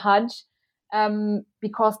the Hajj,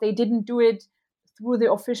 because they didn't do it through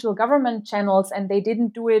the official government channels, and they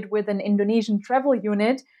didn't do it with an Indonesian travel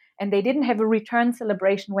unit, and they didn't have a return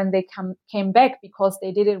celebration when they came back, because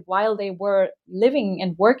they did it while they were living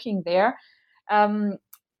and working there.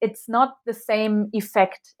 It's not the same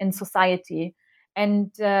effect in society.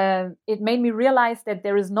 And it made me realize that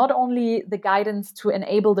there is not only the guidance to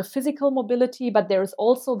enable the physical mobility, but there is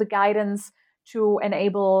also the guidance to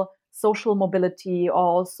enable social mobility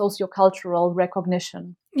or sociocultural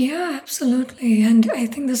recognition. Yeah, absolutely. And I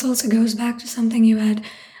think this also goes back to something you had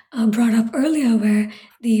brought up earlier, where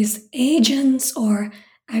these agents, or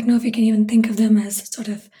I don't know if you can even think of them as sort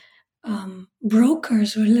of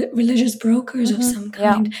brokers, religious brokers of some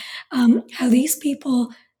kind, how these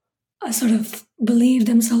people sort of believe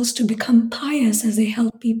themselves to become pious as they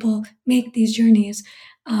help people make these journeys,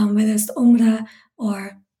 whether it's the Umrah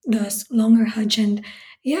or the longer Hajj. And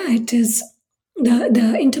yeah, it is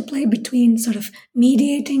the interplay between sort of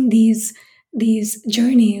mediating these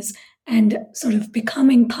journeys and sort of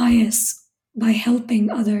becoming pious by helping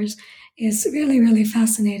others is really, really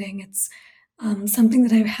fascinating. It's something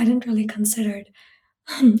that I hadn't really considered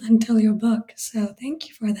until your book. So thank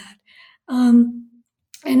you for that.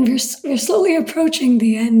 And we're slowly approaching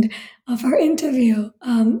the end of our interview.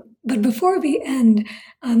 But before we end,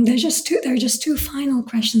 there are just two final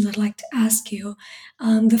questions I'd like to ask you.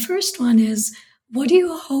 The first one is, what do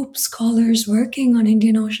you hope scholars working on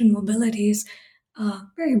Indian Ocean mobilities,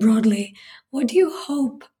 very broadly, what do you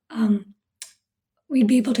hope we'd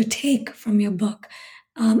be able to take from your book?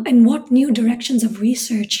 And what new directions of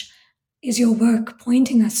research is your work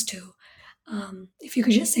pointing us to? If you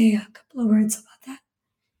could just say a couple of words about that.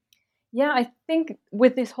 Yeah, I think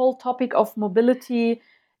with this whole topic of mobility,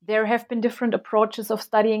 there have been different approaches of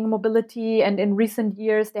studying mobility. And in recent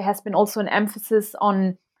years, there has been also an emphasis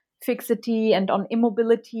on fixity and on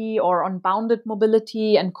immobility, or on bounded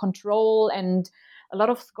mobility and control, and a lot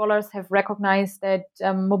of scholars have recognized that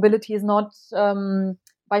mobility is not,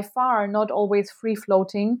 by far, not always free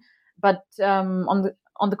floating, but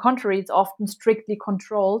on the contrary, it's often strictly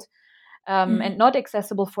controlled and not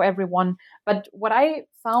accessible for everyone. But what I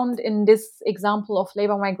found in this example of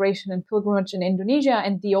labor migration and pilgrimage in Indonesia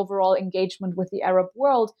and the overall engagement with the Arab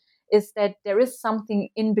world is that there is something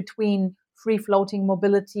in between free floating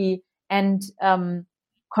mobility and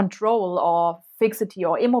control or fixity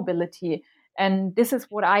or immobility. And this is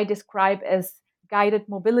what I describe as guided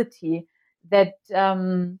mobility, that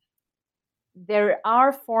there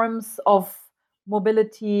are forms of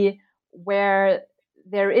mobility where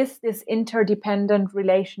there is this interdependent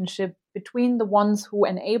relationship between the ones who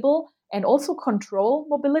enable and also control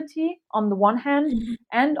mobility on the one hand,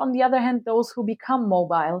 and on the other hand, those who become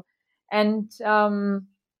mobile. And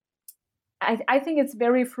I think it's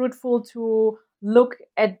very fruitful to look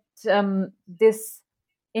at this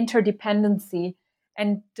interdependency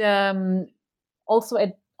and also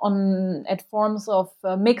at forms of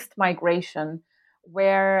mixed migration,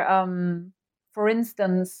 where, for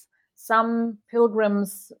instance, some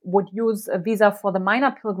pilgrims would use a visa for the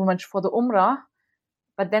minor pilgrimage for the Umrah,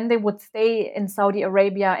 but then they would stay in Saudi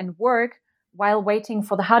Arabia and work while waiting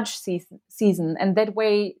for the Hajj season. And that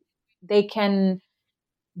way they can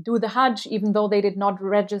do the Hajj even though they did not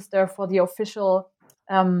register for the official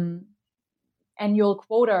annual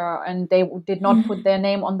quota and they did not put their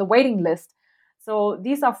name on the waiting list. So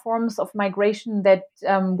these are forms of migration that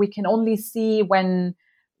we can only see when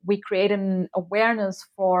we create an awareness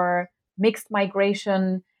for mixed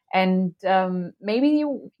migration, and maybe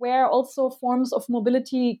where also forms of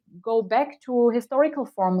mobility go back to historical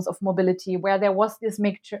forms of mobility, where there was this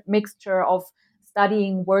mixture of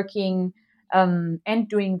studying, working, and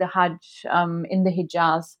doing the Hajj in the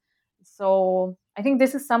Hijaz. So I think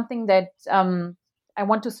this is something that I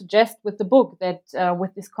want to suggest with the book, that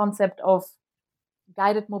with this concept of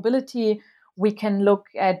guided mobility, we can look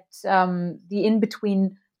at the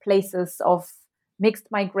in-between places of mixed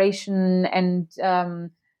migration and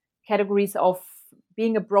categories of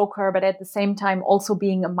being a broker, but at the same time also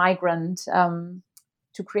being a migrant,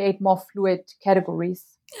 to create more fluid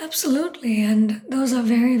categories. Absolutely. And those are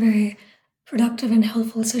very, very productive and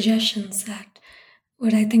helpful suggestions that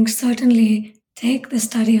would, I think, certainly take the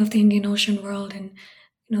study of the Indian Ocean world and,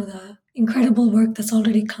 the incredible work that's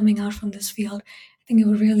already coming out from this field. I think it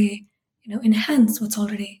would really, enhance what's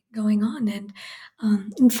already going on.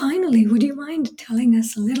 And finally, would you mind telling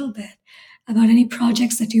us a little bit about any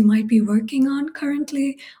projects that you might be working on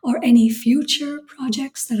currently, or any future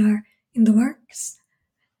projects that are in the works?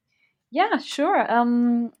 Yeah, sure.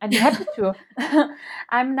 I'd be happy to.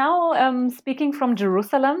 I'm now speaking from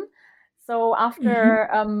Jerusalem. So after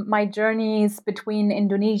my journeys between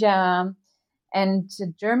Indonesia and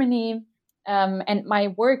Germany, and my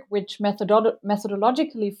work, which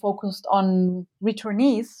methodologically focused on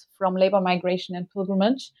returnees from labor migration and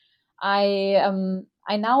pilgrimage, I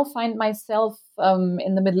now find myself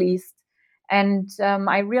in the Middle East. And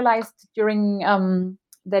I realized during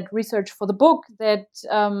that research for the book that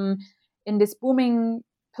in this booming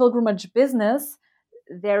pilgrimage business,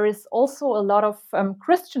 there is also a lot of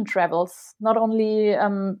Christian travels, not only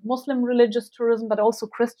Muslim religious tourism, but also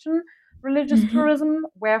Christian religious tourism,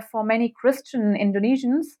 where for many Christian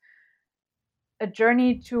Indonesians, a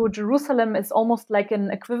journey to Jerusalem is almost like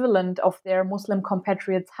an equivalent of their Muslim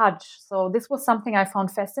compatriots' Hajj. So this was something I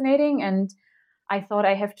found fascinating, and I thought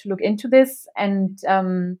I have to look into this. And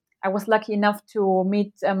I was lucky enough to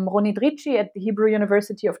meet Ronit Ricci at the Hebrew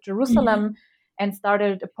University of Jerusalem and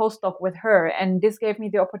started a postdoc with her. And this gave me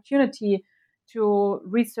the opportunity to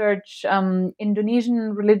research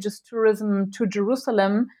Indonesian religious tourism to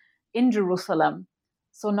Jerusalem in Jerusalem.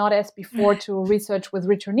 So not as before to research with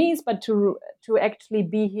returnees, but to actually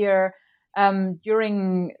be here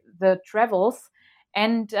during the travels.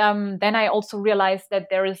 And then I also realized that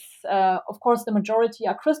there is, of course, the majority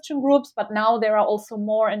are Christian groups, but now there are also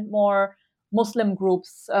more and more Muslim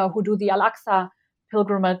groups who do the Al-Aqsa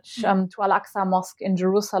pilgrimage to Al-Aqsa Mosque in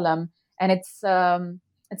Jerusalem. And it's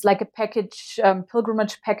like a package,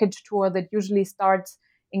 pilgrimage package tour that usually starts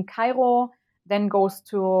in Cairo, then goes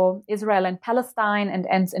to Israel and Palestine and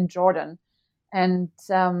ends in Jordan. And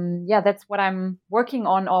that's what I'm working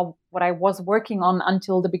on, or what I was working on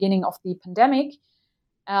until the beginning of the pandemic.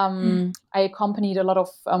 I accompanied a lot of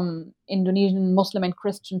Indonesian Muslim and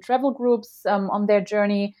Christian travel groups on their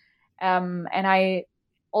journey. And I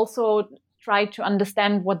also tried to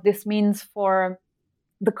understand what this means for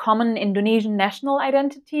the common Indonesian national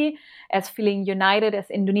identity, as feeling united as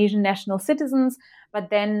Indonesian national citizens, but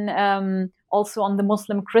then also on the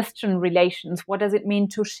Muslim-Christian relations. What does it mean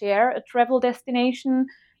to share a travel destination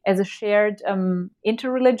as a shared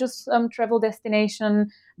interreligious travel destination,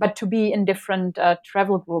 but to be in different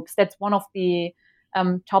travel groups? That's one of the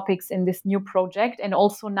topics in this new project. And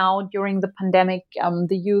also now during the pandemic,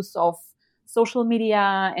 the use of social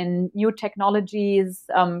media and new technologies,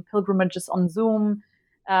 pilgrimages on Zoom.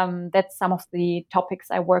 That's some of the topics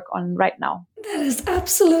I work on right now. That is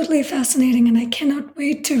absolutely fascinating, and I cannot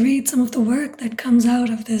wait to read some of the work that comes out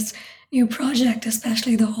of this new project,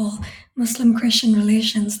 especially the whole Muslim-Christian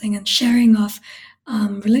relations thing and sharing of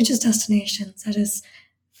religious destinations. That is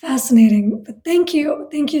fascinating. But thank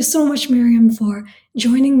you so much, Miriam, for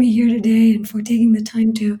joining me here today and for taking the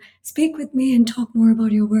time to speak with me and talk more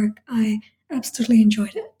about your work. I absolutely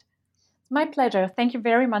enjoyed it. My pleasure. Thank you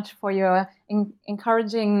very much for your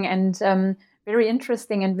encouraging and very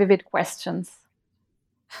interesting and vivid questions.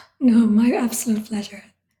 No, my absolute pleasure.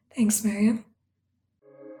 Thanks, Miriam.